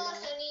a weirdo.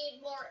 Plus, I need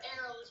more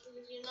arrows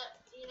because you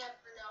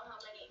never know how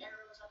many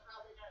arrows I'm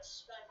probably gonna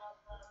spend on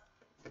the.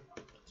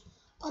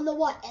 On the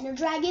what? Ender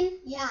Dragon?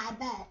 Yeah, I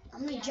bet.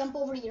 I'm gonna Yeah. jump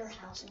over to your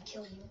house and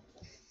kill you.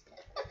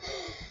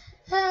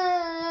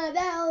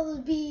 That'll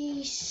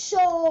be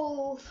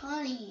so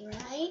funny,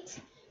 right?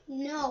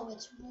 No,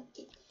 it's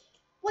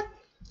what?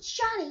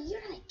 Johnny,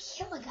 you're gonna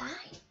kill a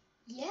guy?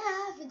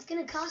 Yeah, if it's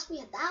gonna cost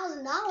me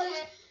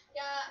 $1,000.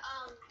 Yeah,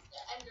 the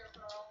Ender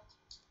Pearl.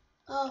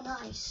 Oh,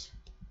 nice.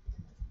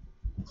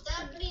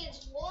 That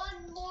means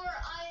one more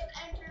I am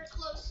Ender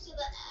close to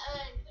the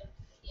end.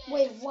 Yay.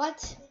 Wait,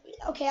 what?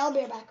 Okay, I'll be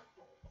right back.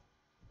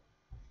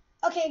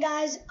 Okay,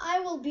 guys, I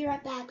will be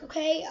right back.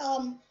 Okay,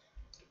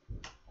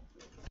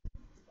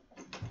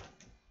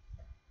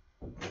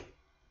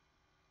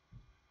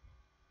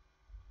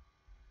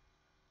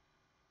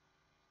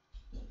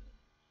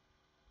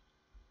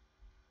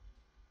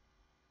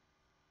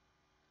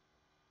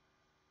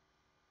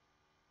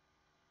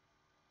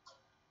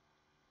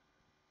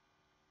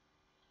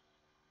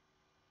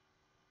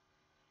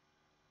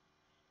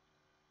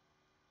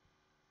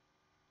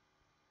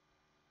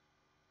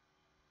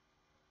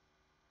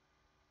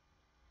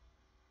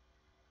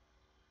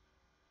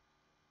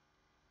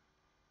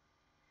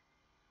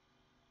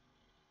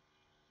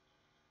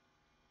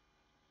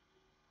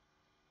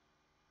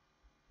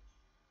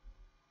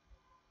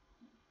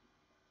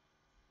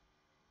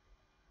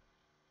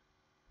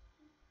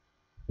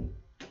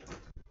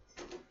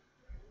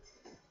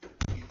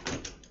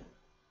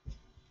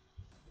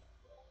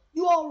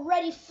 you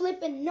already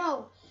flipping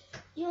know.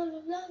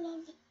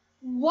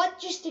 What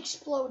just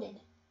exploded?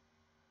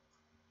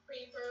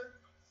 Creeper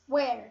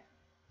Where?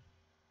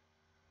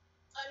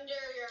 under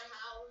your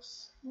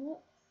house.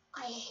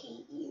 I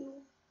hate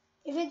you.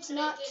 If it's And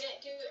not. it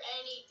didn't do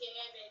any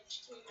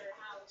damage to your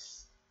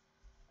house.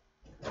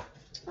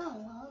 Oh,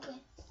 well, okay.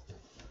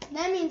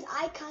 That means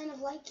I kind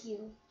of like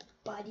you,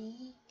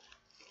 buddy.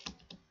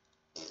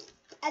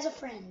 As a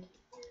friend.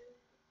 I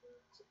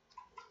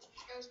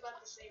was about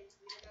to say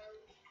weirdo.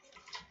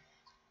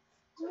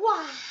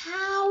 Wow,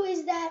 how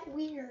is that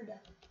weird?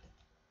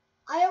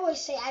 I always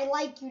say I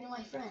like you to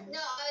my friends. No,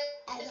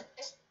 I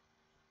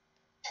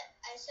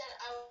said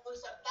I was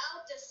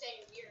about to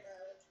say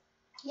weirdo.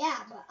 Yeah,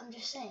 but I'm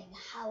just saying,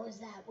 how is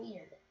that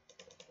weird?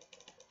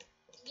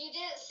 You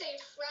didn't say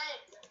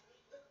friend.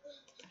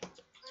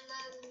 And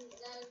then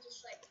I was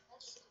just like,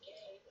 that's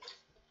gay.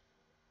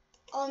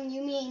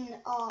 You mean,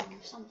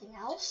 something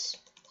else?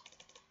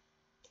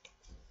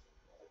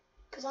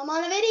 Because I'm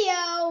on a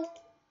video.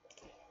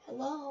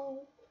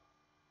 Hello?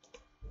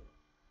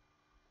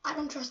 I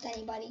don't trust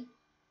anybody.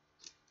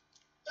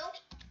 Don't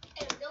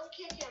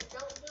kick him,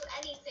 don't do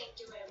anything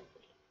to him.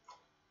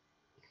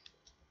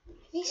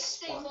 He's Just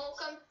say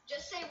welcome.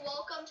 Just say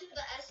welcome to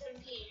the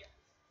SMP.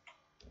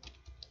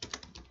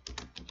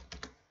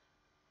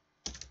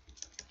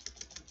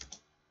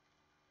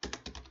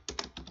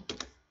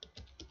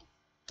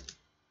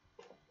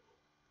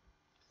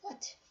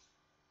 What?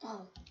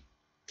 Oh.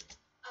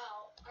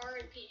 Oh,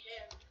 R.I.P.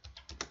 him.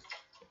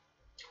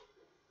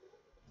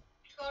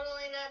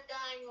 Totally not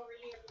dying over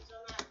here because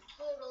I'm not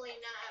totally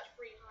not at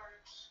free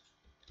hearts.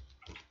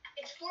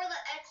 It's for the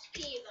XP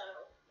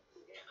though.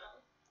 You know.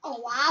 Oh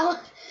wow.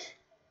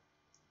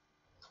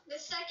 The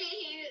second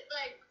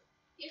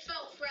he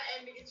felt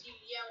threatened because you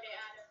yelled it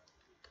at him.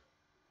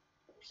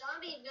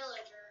 Zombie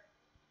villager.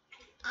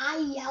 I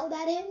yelled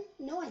at him?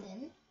 No, I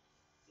didn't.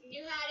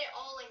 You had it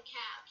all in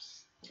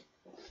caps.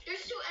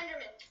 There's 2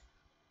 Endermen.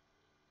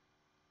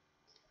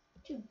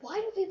 Dude, why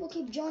do people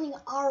keep joining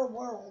our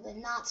world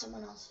and not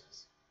someone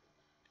else's?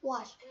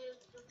 Watch.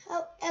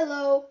 Oh,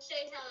 hello.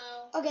 Say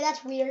hello. Okay,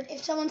 that's weird.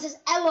 If someone says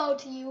hello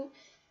to you,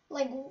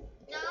 like... No,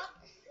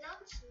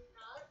 it's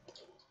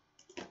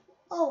not.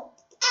 Oh,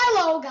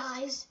 hello,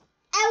 guys.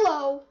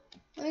 Hello.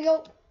 Let me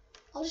go.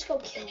 I'll just go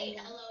kill Say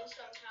him. hello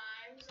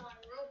sometimes on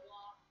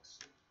Roblox.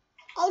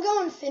 I'll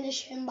go and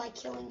finish him by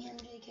killing him,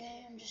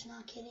 JK. I'm just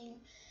not kidding.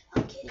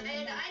 I'm kidding.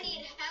 And I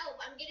need help.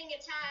 I'm getting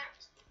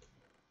attacked.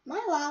 Am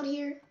I allowed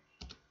here?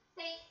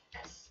 Say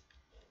yes.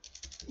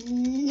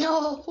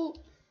 No.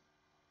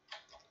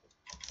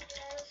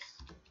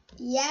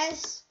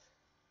 Yes. Yes,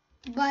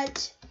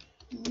 but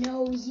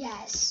no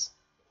yes.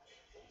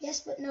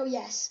 Yes, but no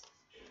yes.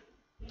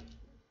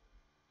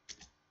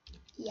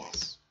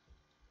 Yes.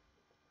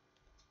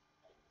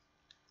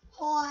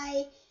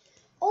 Hi.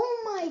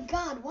 Oh my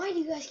god, why do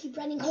you guys keep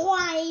running?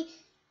 Hi.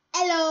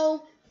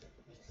 Hello.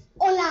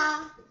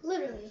 Hola.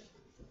 Literally.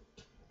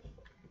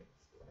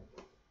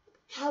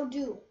 How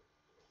do?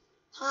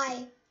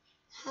 Hi.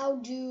 How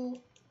do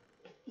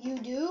you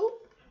do?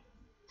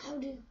 How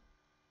do?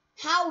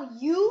 How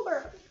you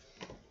or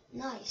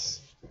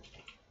nice.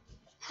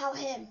 How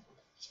him.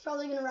 He's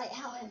probably gonna write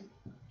how him.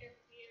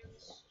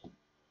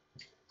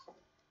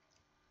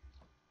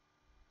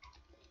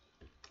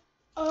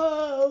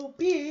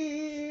 OP.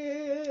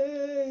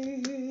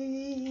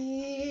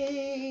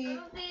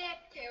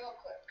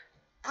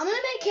 I'm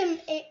gonna make him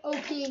a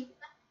OP.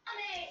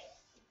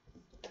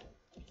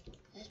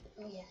 Yes,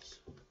 oh yes.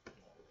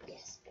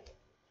 Yes.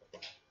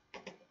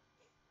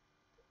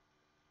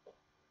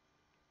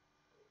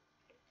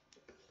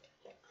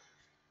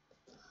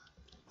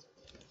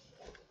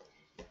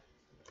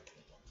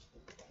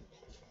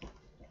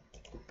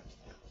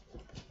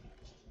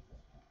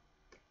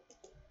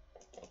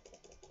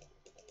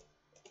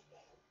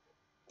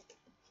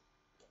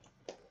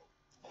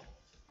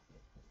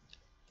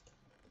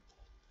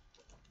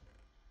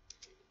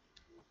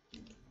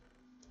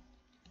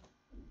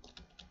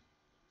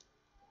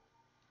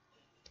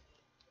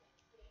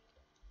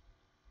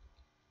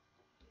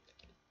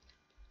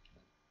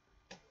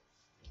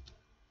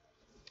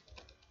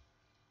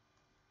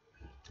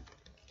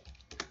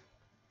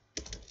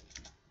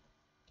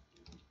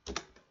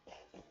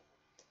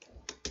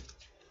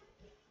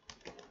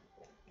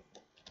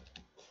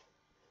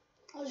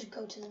 I'll just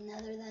go to the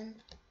nether then.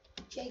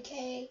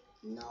 JK,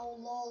 no,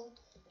 lol.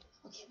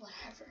 Okay,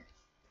 whatever.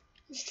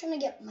 I'm just trying to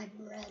get my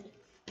bread.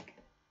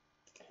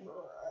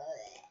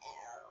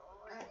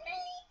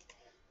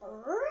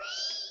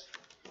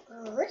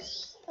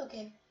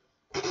 Okay.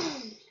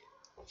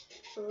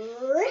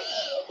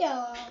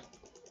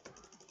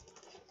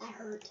 That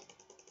hurt.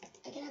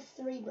 I can have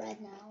 3 bread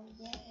now.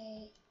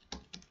 Yay.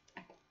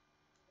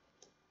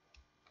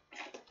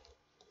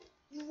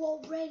 You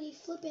already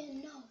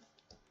flipping no.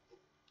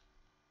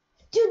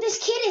 Dude, this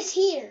kid is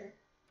here.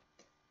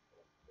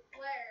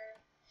 Where?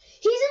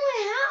 He's in my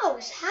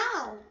house.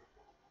 How?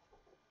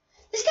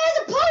 This guy's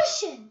a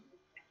potion.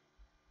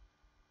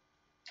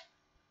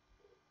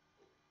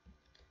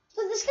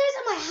 But this guy's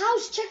at my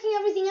house checking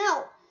everything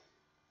out.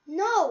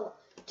 No.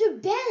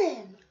 Dude, ban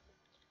him.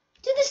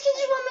 Dude,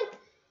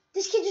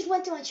 this kid just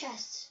went to my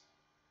chests.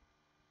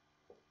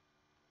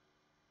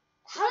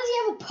 How does he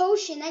have a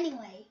potion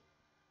anyway?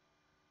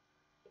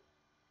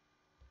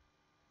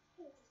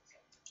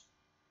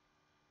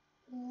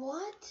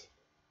 What?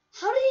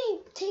 How did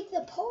he take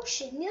the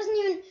potion? He doesn't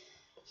even...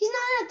 He's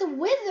not at the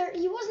wither.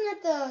 He wasn't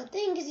at the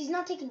thing because he's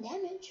not taking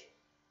damage.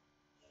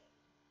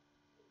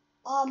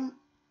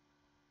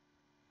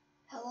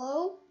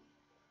 Hello?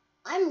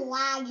 I'm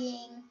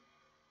lagging.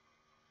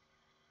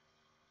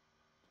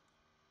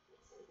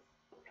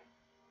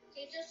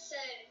 He just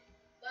said,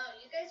 wow,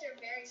 you guys are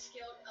very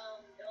skilled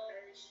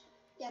builders.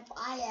 Yep,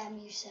 I am,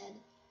 you said.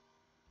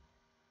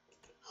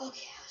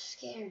 Okay, I was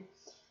scared.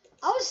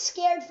 I was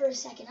scared for a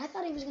second. I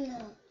thought he was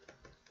gonna...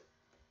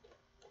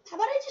 How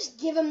about I just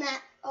give him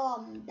that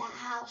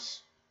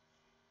house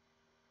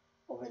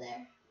over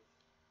there?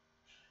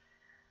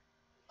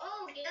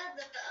 Oh, yeah,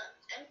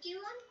 the empty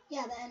one?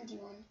 Yeah, the empty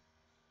one.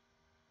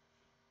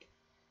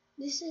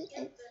 This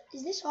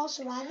is this all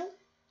survival?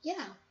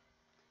 Yeah.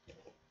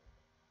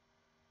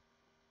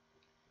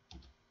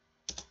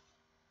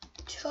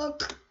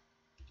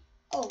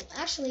 Oh,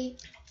 actually,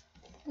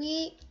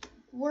 We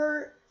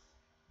were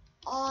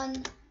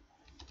on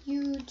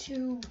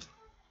YouTube.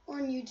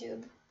 On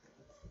YouTube.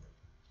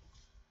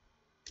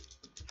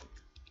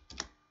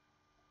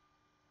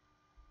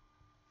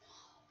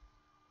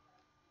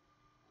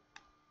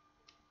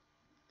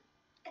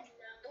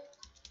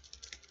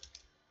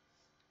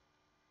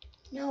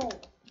 No,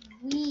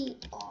 we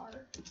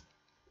are.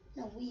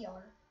 No, we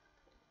are.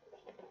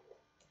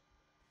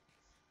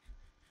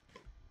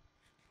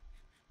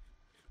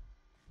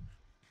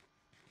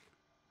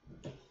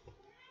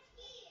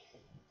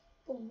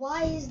 But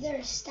why is there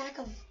a stack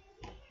of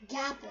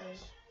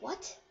gapples?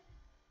 What?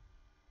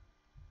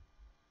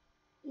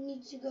 We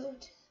need to go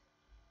to...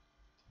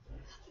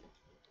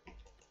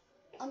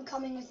 I'm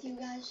coming with you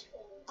guys.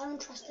 I don't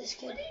trust this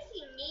kid. What does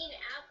he mean,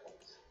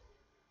 apples?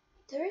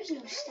 There is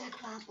no stack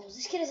of apples.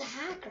 This kid is a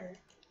hacker.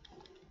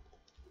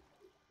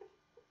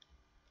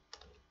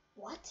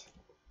 What?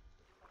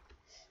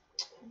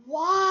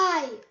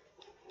 Why?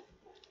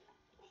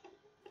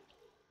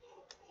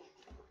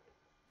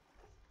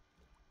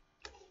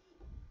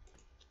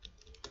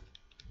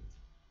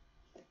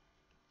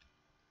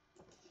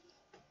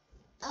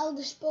 I'll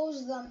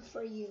dispose them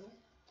for you.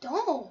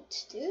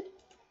 Don't, dude.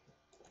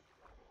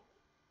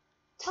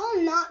 Tell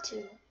him not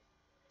to.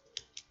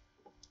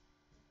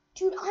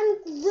 Dude, I'm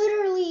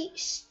literally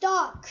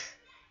stuck.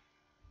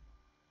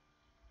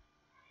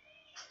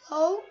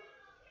 Hello?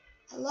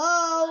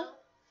 Hello?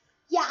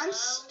 Yeah, I'm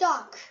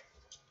stuck.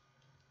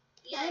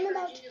 Yeah, I'm I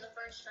about heard you the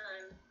first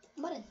time.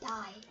 I'm about to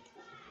die.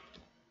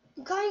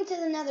 I'm coming to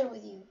the nether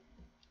with you.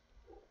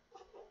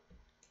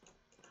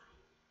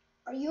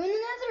 Are you in the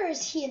nether or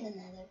is he in the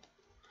nether?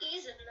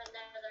 He's in the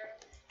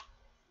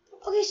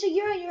nether. Okay, so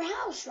you're at your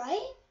house,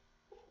 right?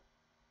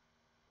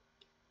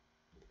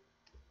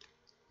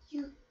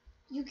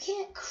 You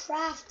can't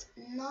craft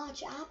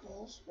notch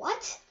apples.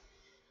 What?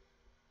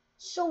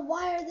 So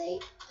why are they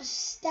a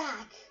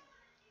stack?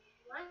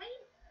 Right?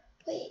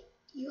 Wait,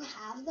 you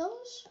have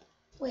those?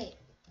 Wait.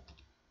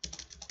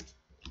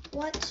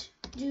 What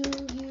do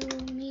you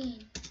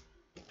mean?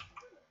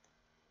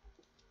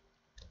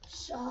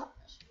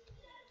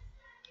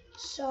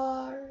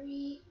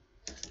 Sorry.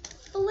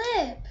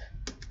 Flip.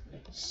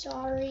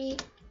 Sorry,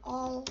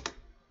 all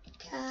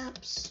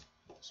caps.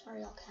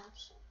 Sorry, all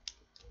caps.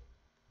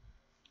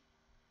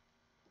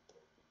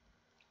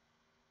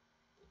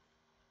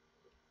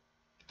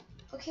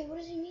 Okay, what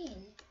does he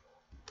mean?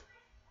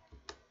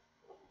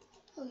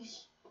 Oh,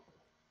 he's...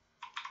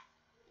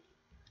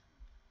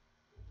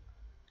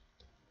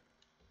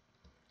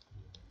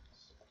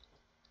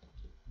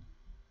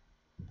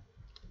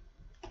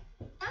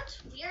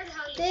 That's weird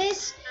how you...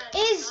 This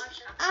is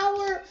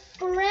our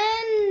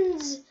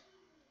friend's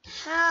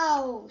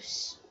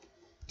house.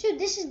 Dude,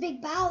 this is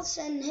Big Bounce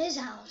and his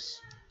house.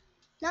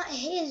 Not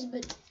his,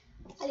 but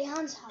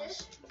Alihan's house.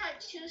 This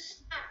got 2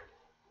 stacks.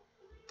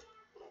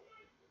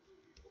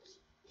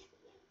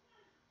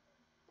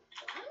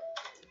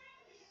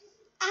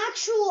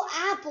 Actual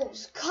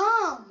apples,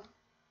 come.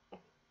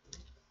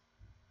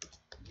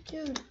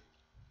 Dude.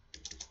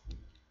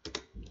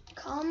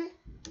 Come.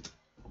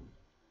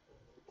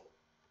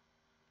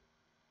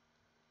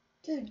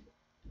 Dude.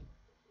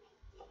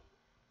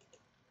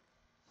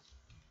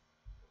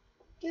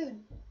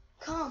 Dude,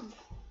 come.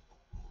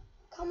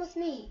 Come with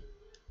me.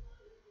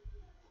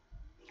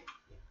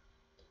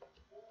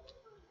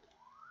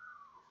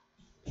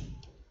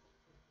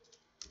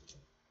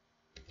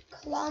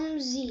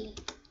 Clumsy.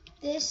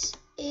 This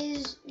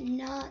is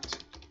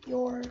not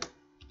your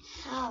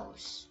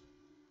house.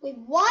 Wait,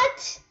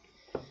 what?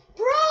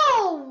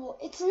 Bro!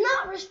 It's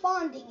not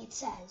responding, it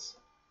says.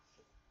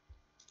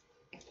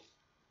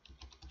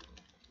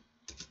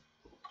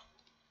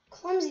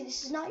 Clumsy,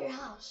 this is not your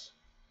house.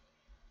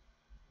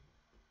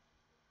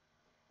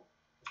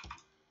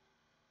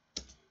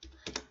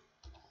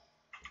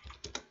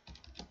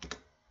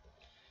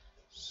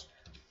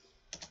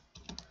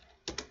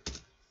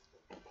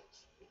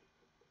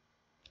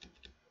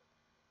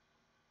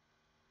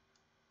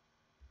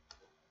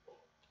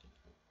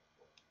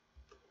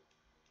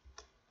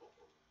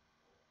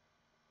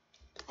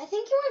 I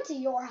think he went to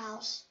your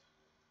house.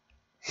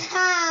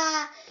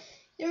 Ha!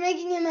 You're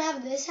making him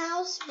have this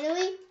house?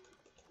 Really?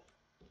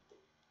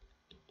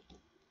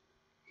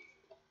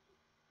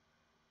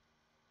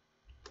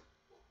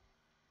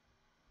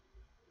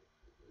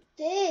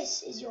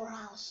 This is your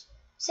house.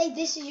 Say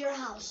this is your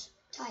house.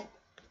 Type.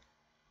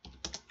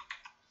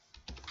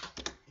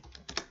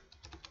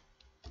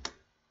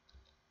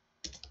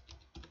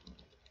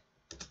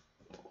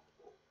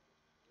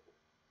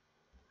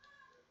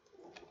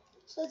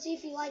 So let's see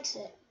if he likes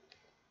it.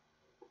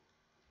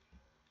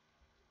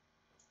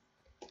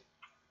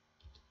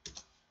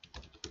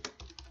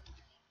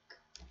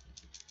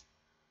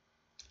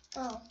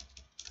 Oh.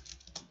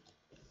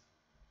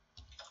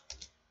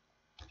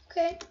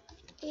 Okay.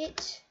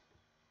 It's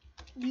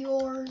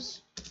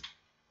yours.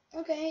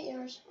 Okay,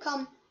 yours.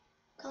 Come.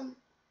 Come.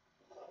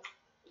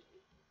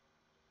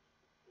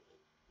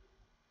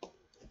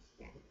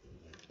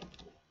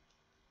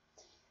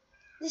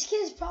 This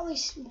kid is probably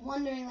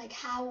wondering, like,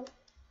 how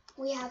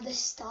we have this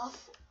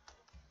stuff.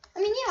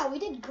 I mean, yeah, we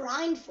did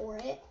grind for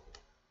it.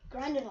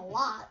 Grinded a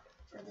lot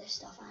for this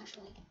stuff,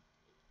 actually.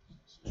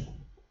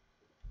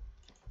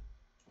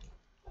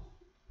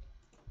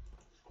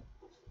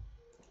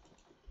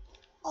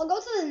 I'll go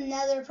to the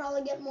nether,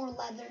 probably get more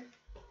leather.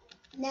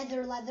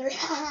 Nether leather.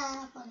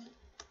 Funny.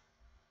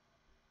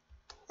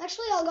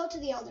 Actually, I'll go to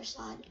the other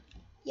side.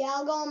 Yeah,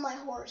 I'll go on my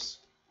horse,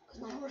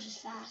 because my horse is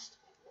fast.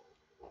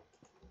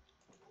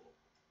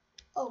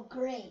 Oh,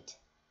 great.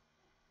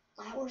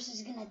 My horse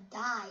is gonna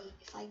die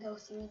if I go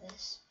through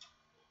this.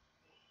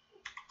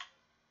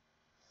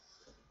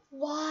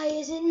 Why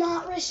is it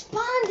not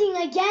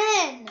responding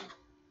again?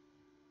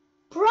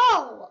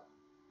 Bro!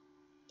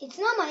 It's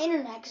not my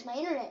internet, because my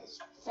internet is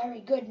very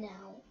good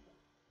now.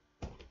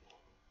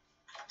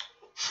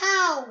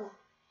 How?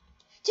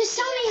 Just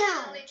tell me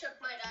how. He took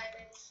my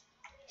diamonds.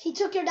 He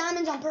took your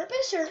diamonds on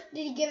purpose, or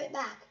did he give it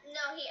back?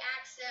 No, he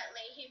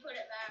accidentally. He put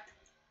it back.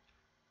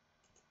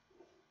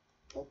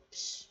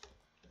 Oops.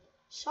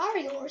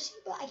 Sorry, horsey,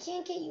 but I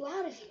can't get you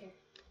out of here.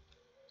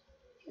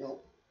 You know.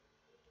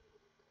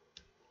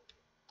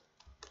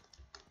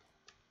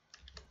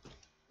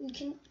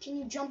 Can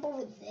you jump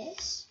over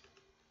this?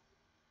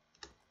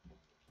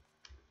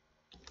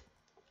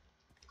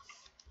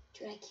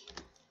 Dude, I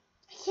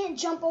can't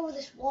jump over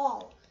this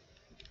wall.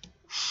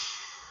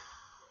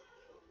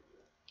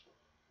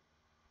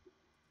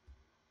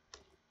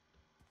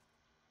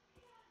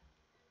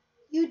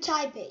 You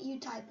type it.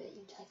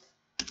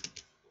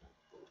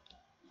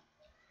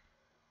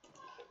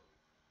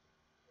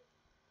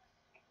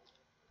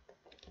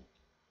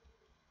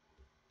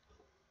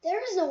 There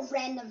is no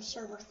random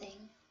server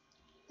thing.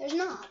 There's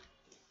not.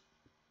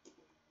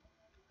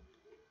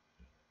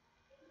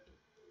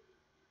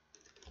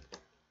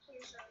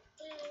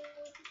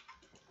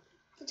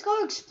 Let's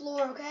go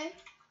explore, okay?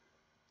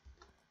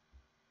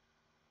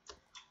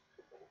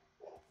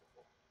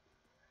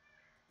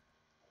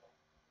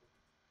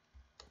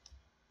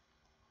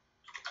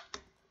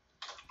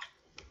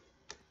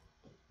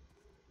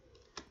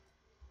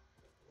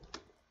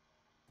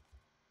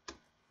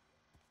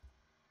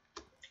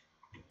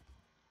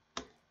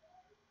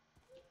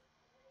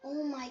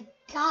 Oh my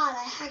god,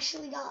 I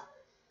actually got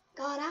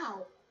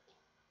out.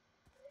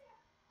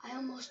 I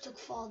almost took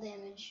fall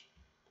damage.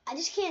 I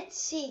just can't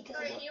see.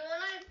 Alright, you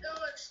wanna go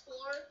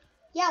explore?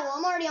 Yeah, well,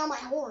 I'm already on my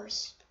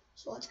horse.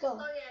 So let's go. Oh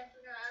yeah, I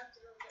forgot. I have to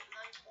go get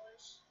my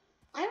horse.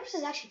 My horse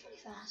is actually pretty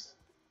fast.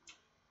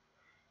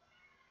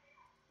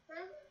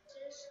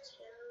 Just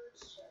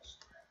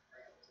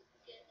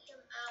get him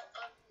out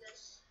of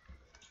this.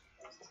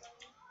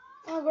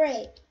 Oh,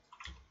 great.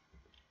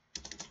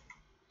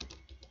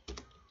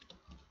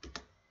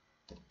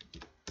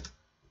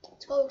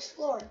 Let's go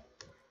explore.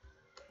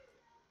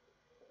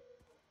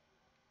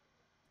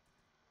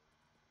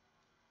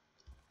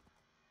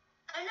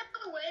 I know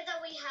a way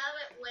that we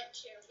haven't went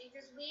to,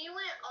 because we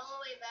went all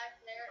the way back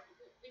there,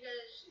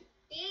 because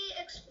we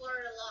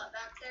explored a lot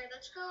back there.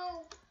 Let's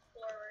go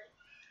forward.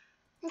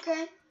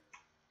 Okay.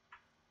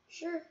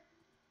 Sure.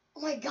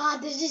 Oh my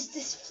god, there's just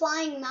this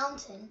flying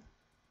mountain.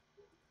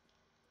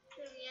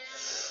 Yeah.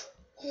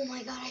 Oh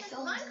my god, I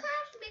fell into that.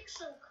 Minecraft makes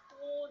some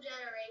cool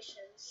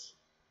generations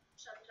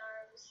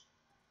sometimes.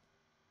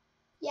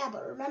 Yeah,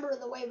 but remember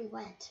the way we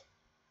went.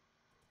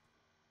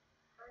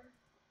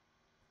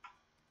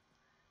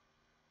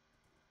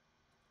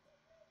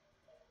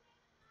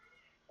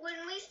 When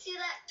we see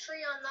that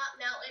tree on that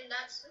mountain,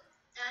 that's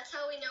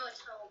how we know it's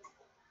home.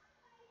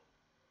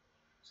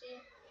 See?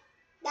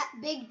 That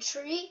big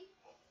tree?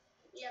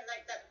 Yeah,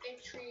 like that big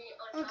tree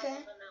on top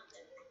of the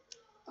mountain.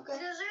 Okay. Because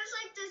there's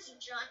like this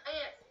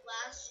giant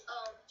grass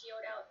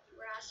field out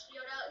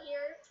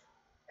here.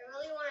 I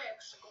really want to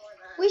explore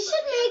that. We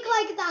should make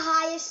like the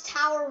highest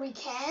tower we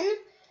can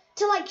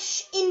to like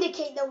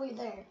indicate that we're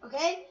there,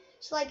 okay?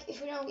 So like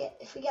if we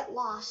get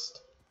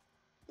lost,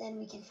 then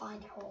we can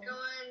find home.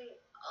 Going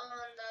on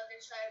the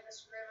other side of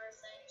this river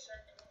thing so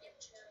I can get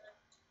to the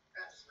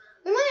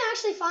grassland. We might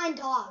actually find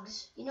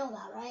dogs. You know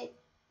that, right?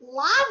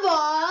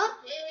 Lava!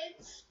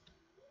 It's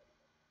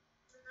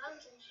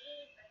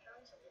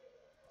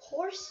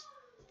Horse?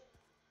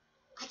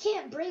 I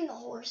can't bring the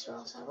horse, or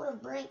else I would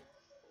have bring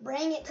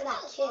it to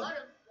that kid. A lot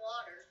of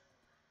water.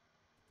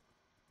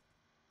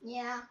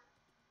 Yeah.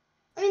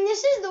 I mean,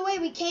 this is the way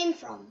we came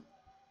from.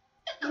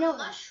 You know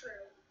that. Mushroom.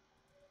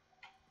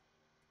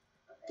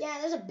 Yeah,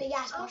 there's a big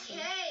ass mushroom.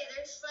 Okay,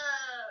 there's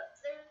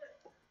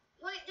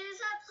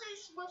that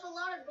place with a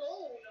lot of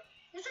gold.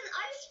 There's an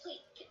ice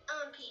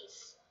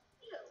piece.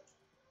 Ew.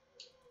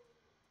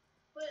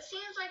 But it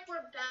seems like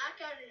we're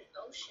back at an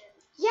ocean.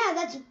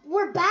 Yeah,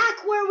 we're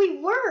back where we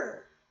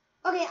were.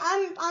 Okay,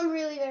 I'm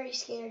really very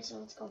scared, so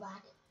let's go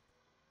back.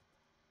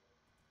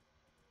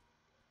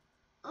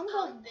 I'm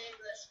How going. big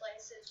this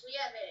place is. We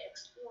haven't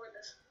explored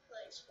this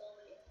place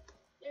fully.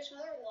 There's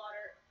more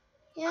water.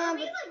 Yeah, Are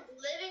we like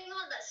living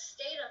on the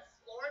state of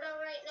Florida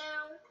right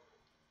now?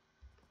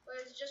 Where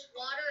it's just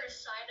water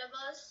aside of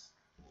us?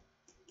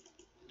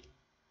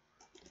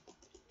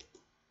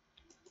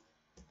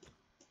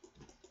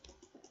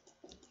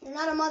 You're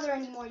not a mother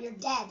anymore. You're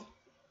dead.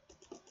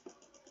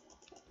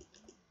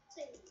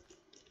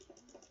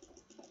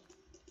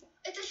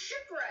 It's a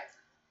shipwreck.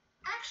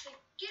 Actually,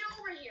 get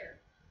over here.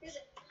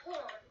 Hold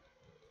on.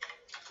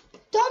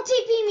 Don't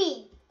TP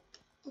me.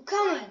 I'm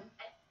coming.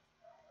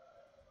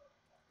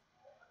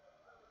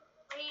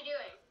 What are you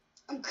doing?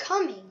 I'm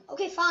coming.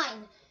 Okay,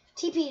 fine.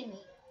 TP to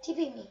me.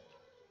 TP me.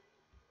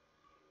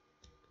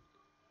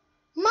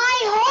 My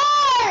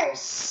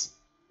horse!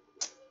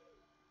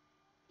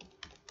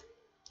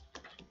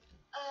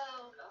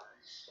 Oh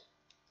gosh.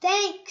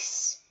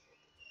 Thanks.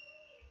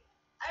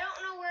 I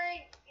don't know where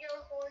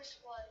your horse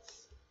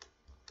was.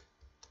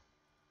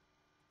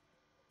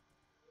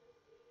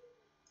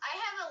 I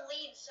have a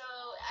lead, so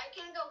I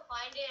can go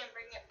find it and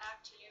bring it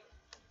back to you.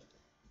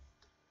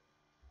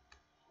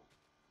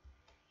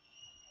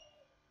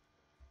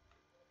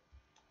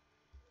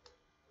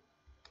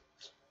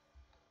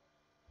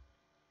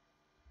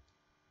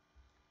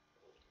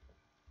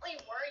 Where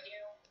were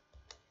you?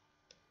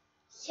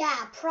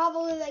 Yeah,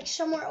 probably like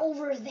somewhere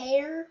over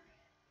there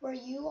where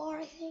you are,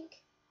 I think.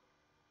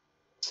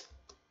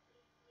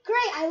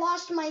 Great, I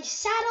lost my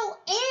saddle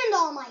and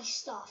all my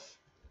stuff.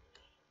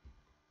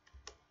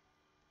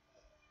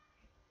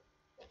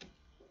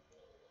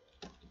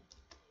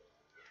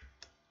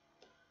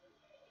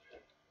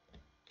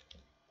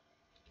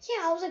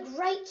 Yeah, I was like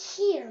right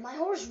here. My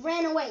horse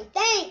ran away.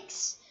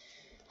 Thanks.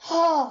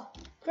 Oh,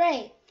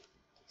 great.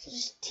 So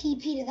just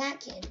TP to that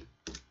kid.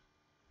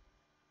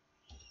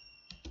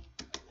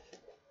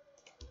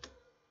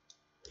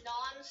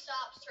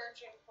 Non-stop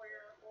searching for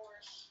your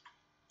horse.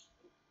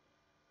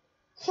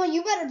 Well,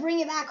 you better bring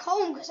it back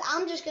home because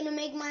I'm just going to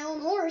make my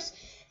own horse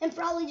and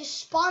probably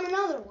just spawn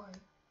another one.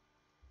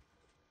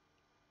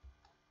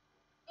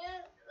 Yeah,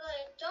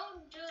 like,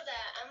 don't do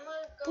that. I'm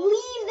going to go...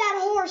 Leave that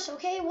horse,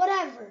 okay?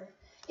 Whatever.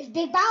 If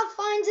Big Mouth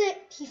finds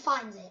it, he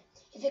finds it.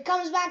 If it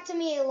comes back to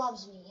me, it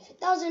loves me. If it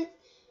doesn't,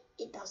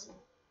 it doesn't.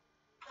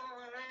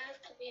 Oh, and I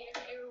have to be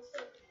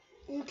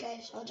careful.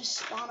 Okay, so I'll just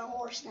spawn a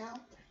horse now.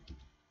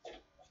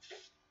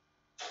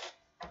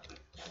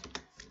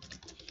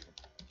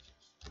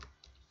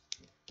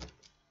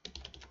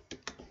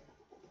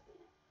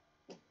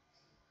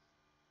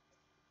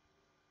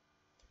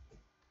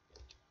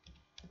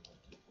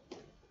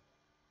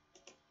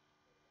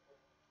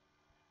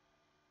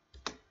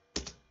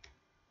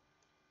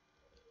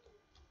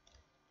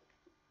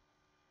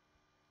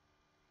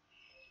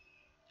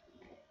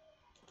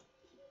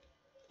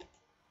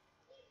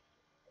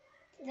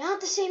 You're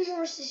not the same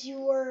horse as you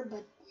were,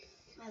 but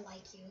I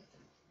like you.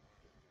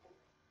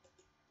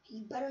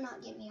 You better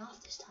not get me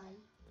off this time.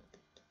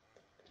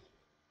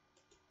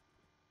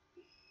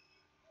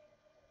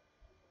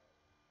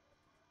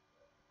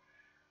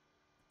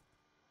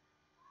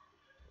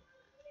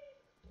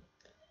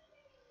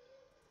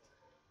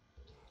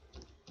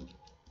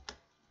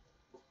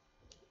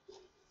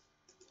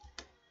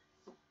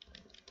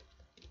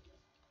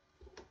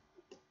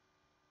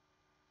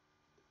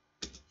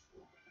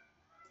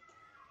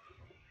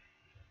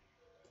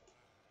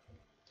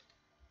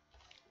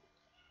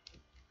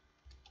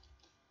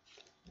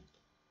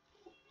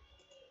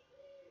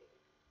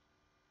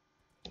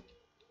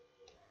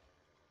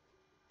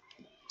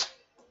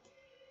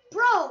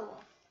 Bro!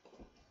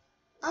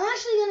 I'm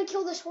actually going to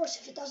kill this horse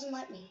if it doesn't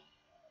let me.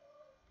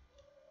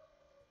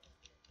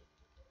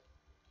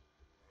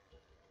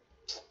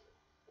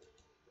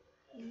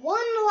 One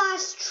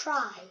last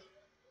try.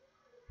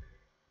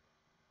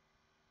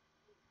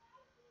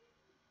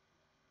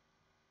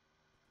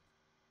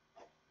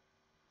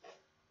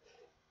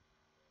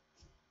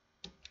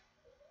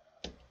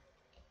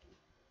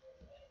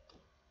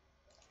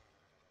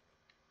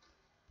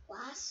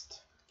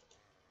 Last.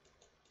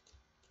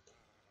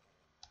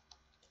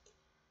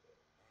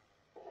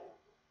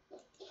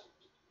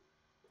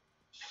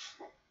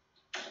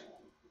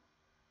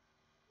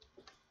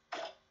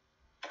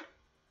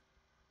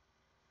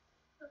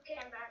 Okay,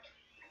 I'm back.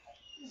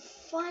 You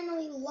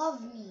finally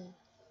love me,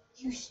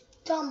 you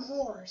dumb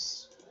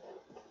horse.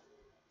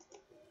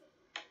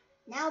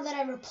 Now that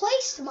I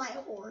replaced my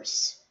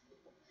horse,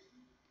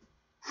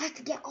 I have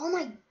to get all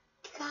my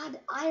god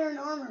iron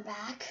armor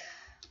back.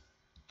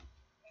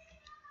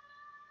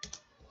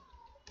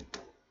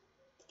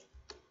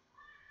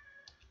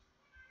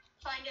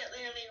 Find it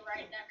literally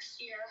right next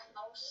to your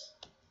house.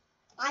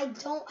 I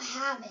don't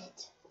have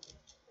it.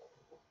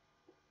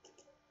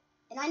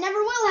 And I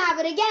never will have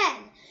it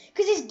again.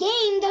 Because this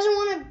game doesn't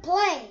want to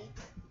play.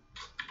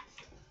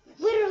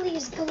 Literally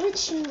is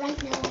glitching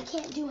right now. I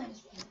can't do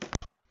anything.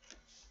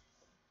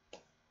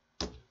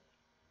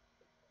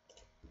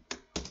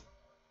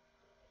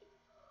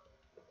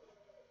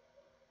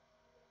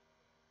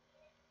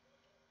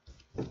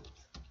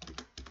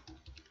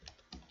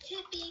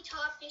 Tippy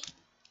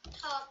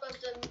top of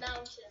the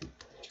mountain.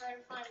 Try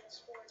to find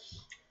this horse.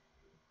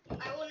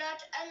 I will not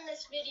end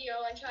this video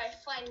until I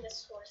find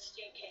this horse,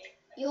 JK.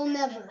 You'll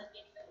never.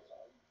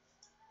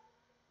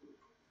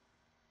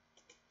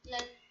 Then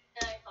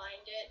I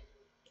find it.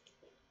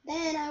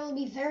 Then I will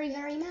be very,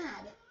 very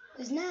mad.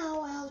 Because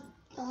now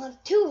I'll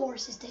have two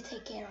horses to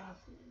take care of.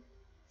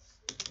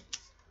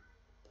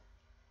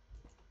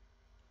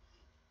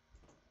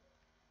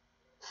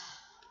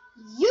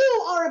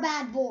 You are a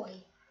bad boy.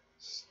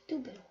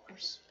 Stupid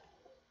horse.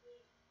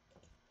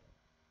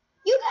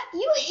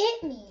 You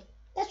hit me.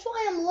 That's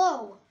why I'm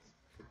low.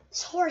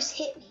 This horse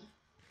hit me.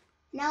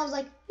 And I was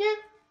like, yeah,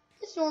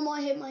 it's normal.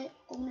 I hit my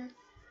owner.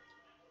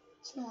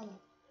 It's normal.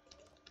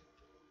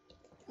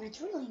 But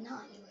it's really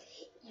not. You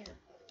hit your...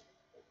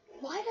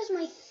 Why does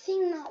my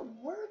thing not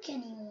work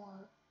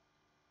anymore?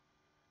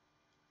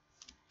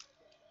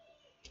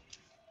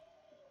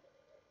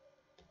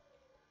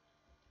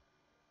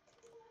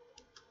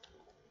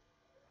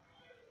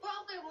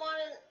 Probably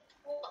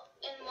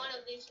in one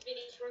of these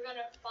videos, we're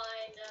gonna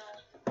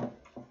find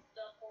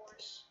the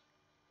horse.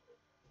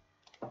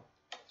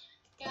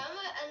 Yeah, I'm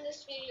gonna end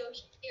this video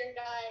here,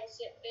 guys.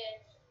 It's been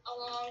a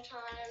long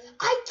time.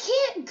 I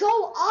can't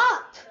go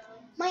up.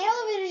 My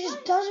elevator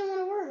just doesn't want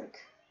to work.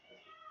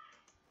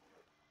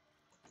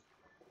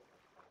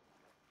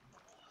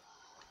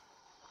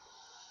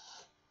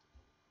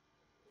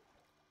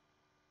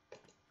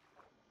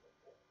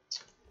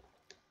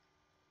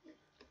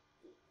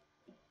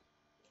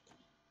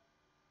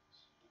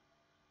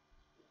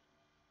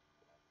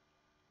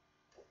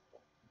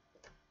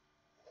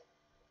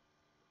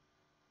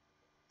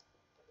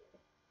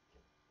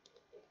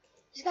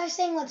 This guy's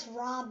saying, let's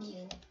rob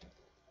you.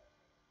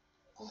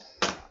 Oh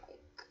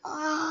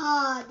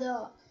my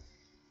god.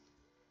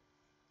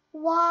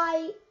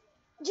 Why?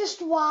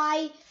 Just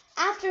why?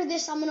 After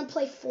this, I'm going to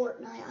play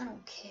Fortnite. I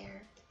don't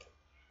care.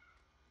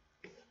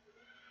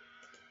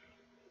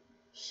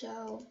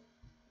 So,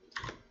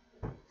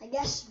 I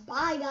guess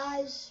bye,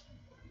 guys.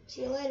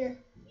 See you later.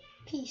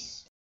 Peace.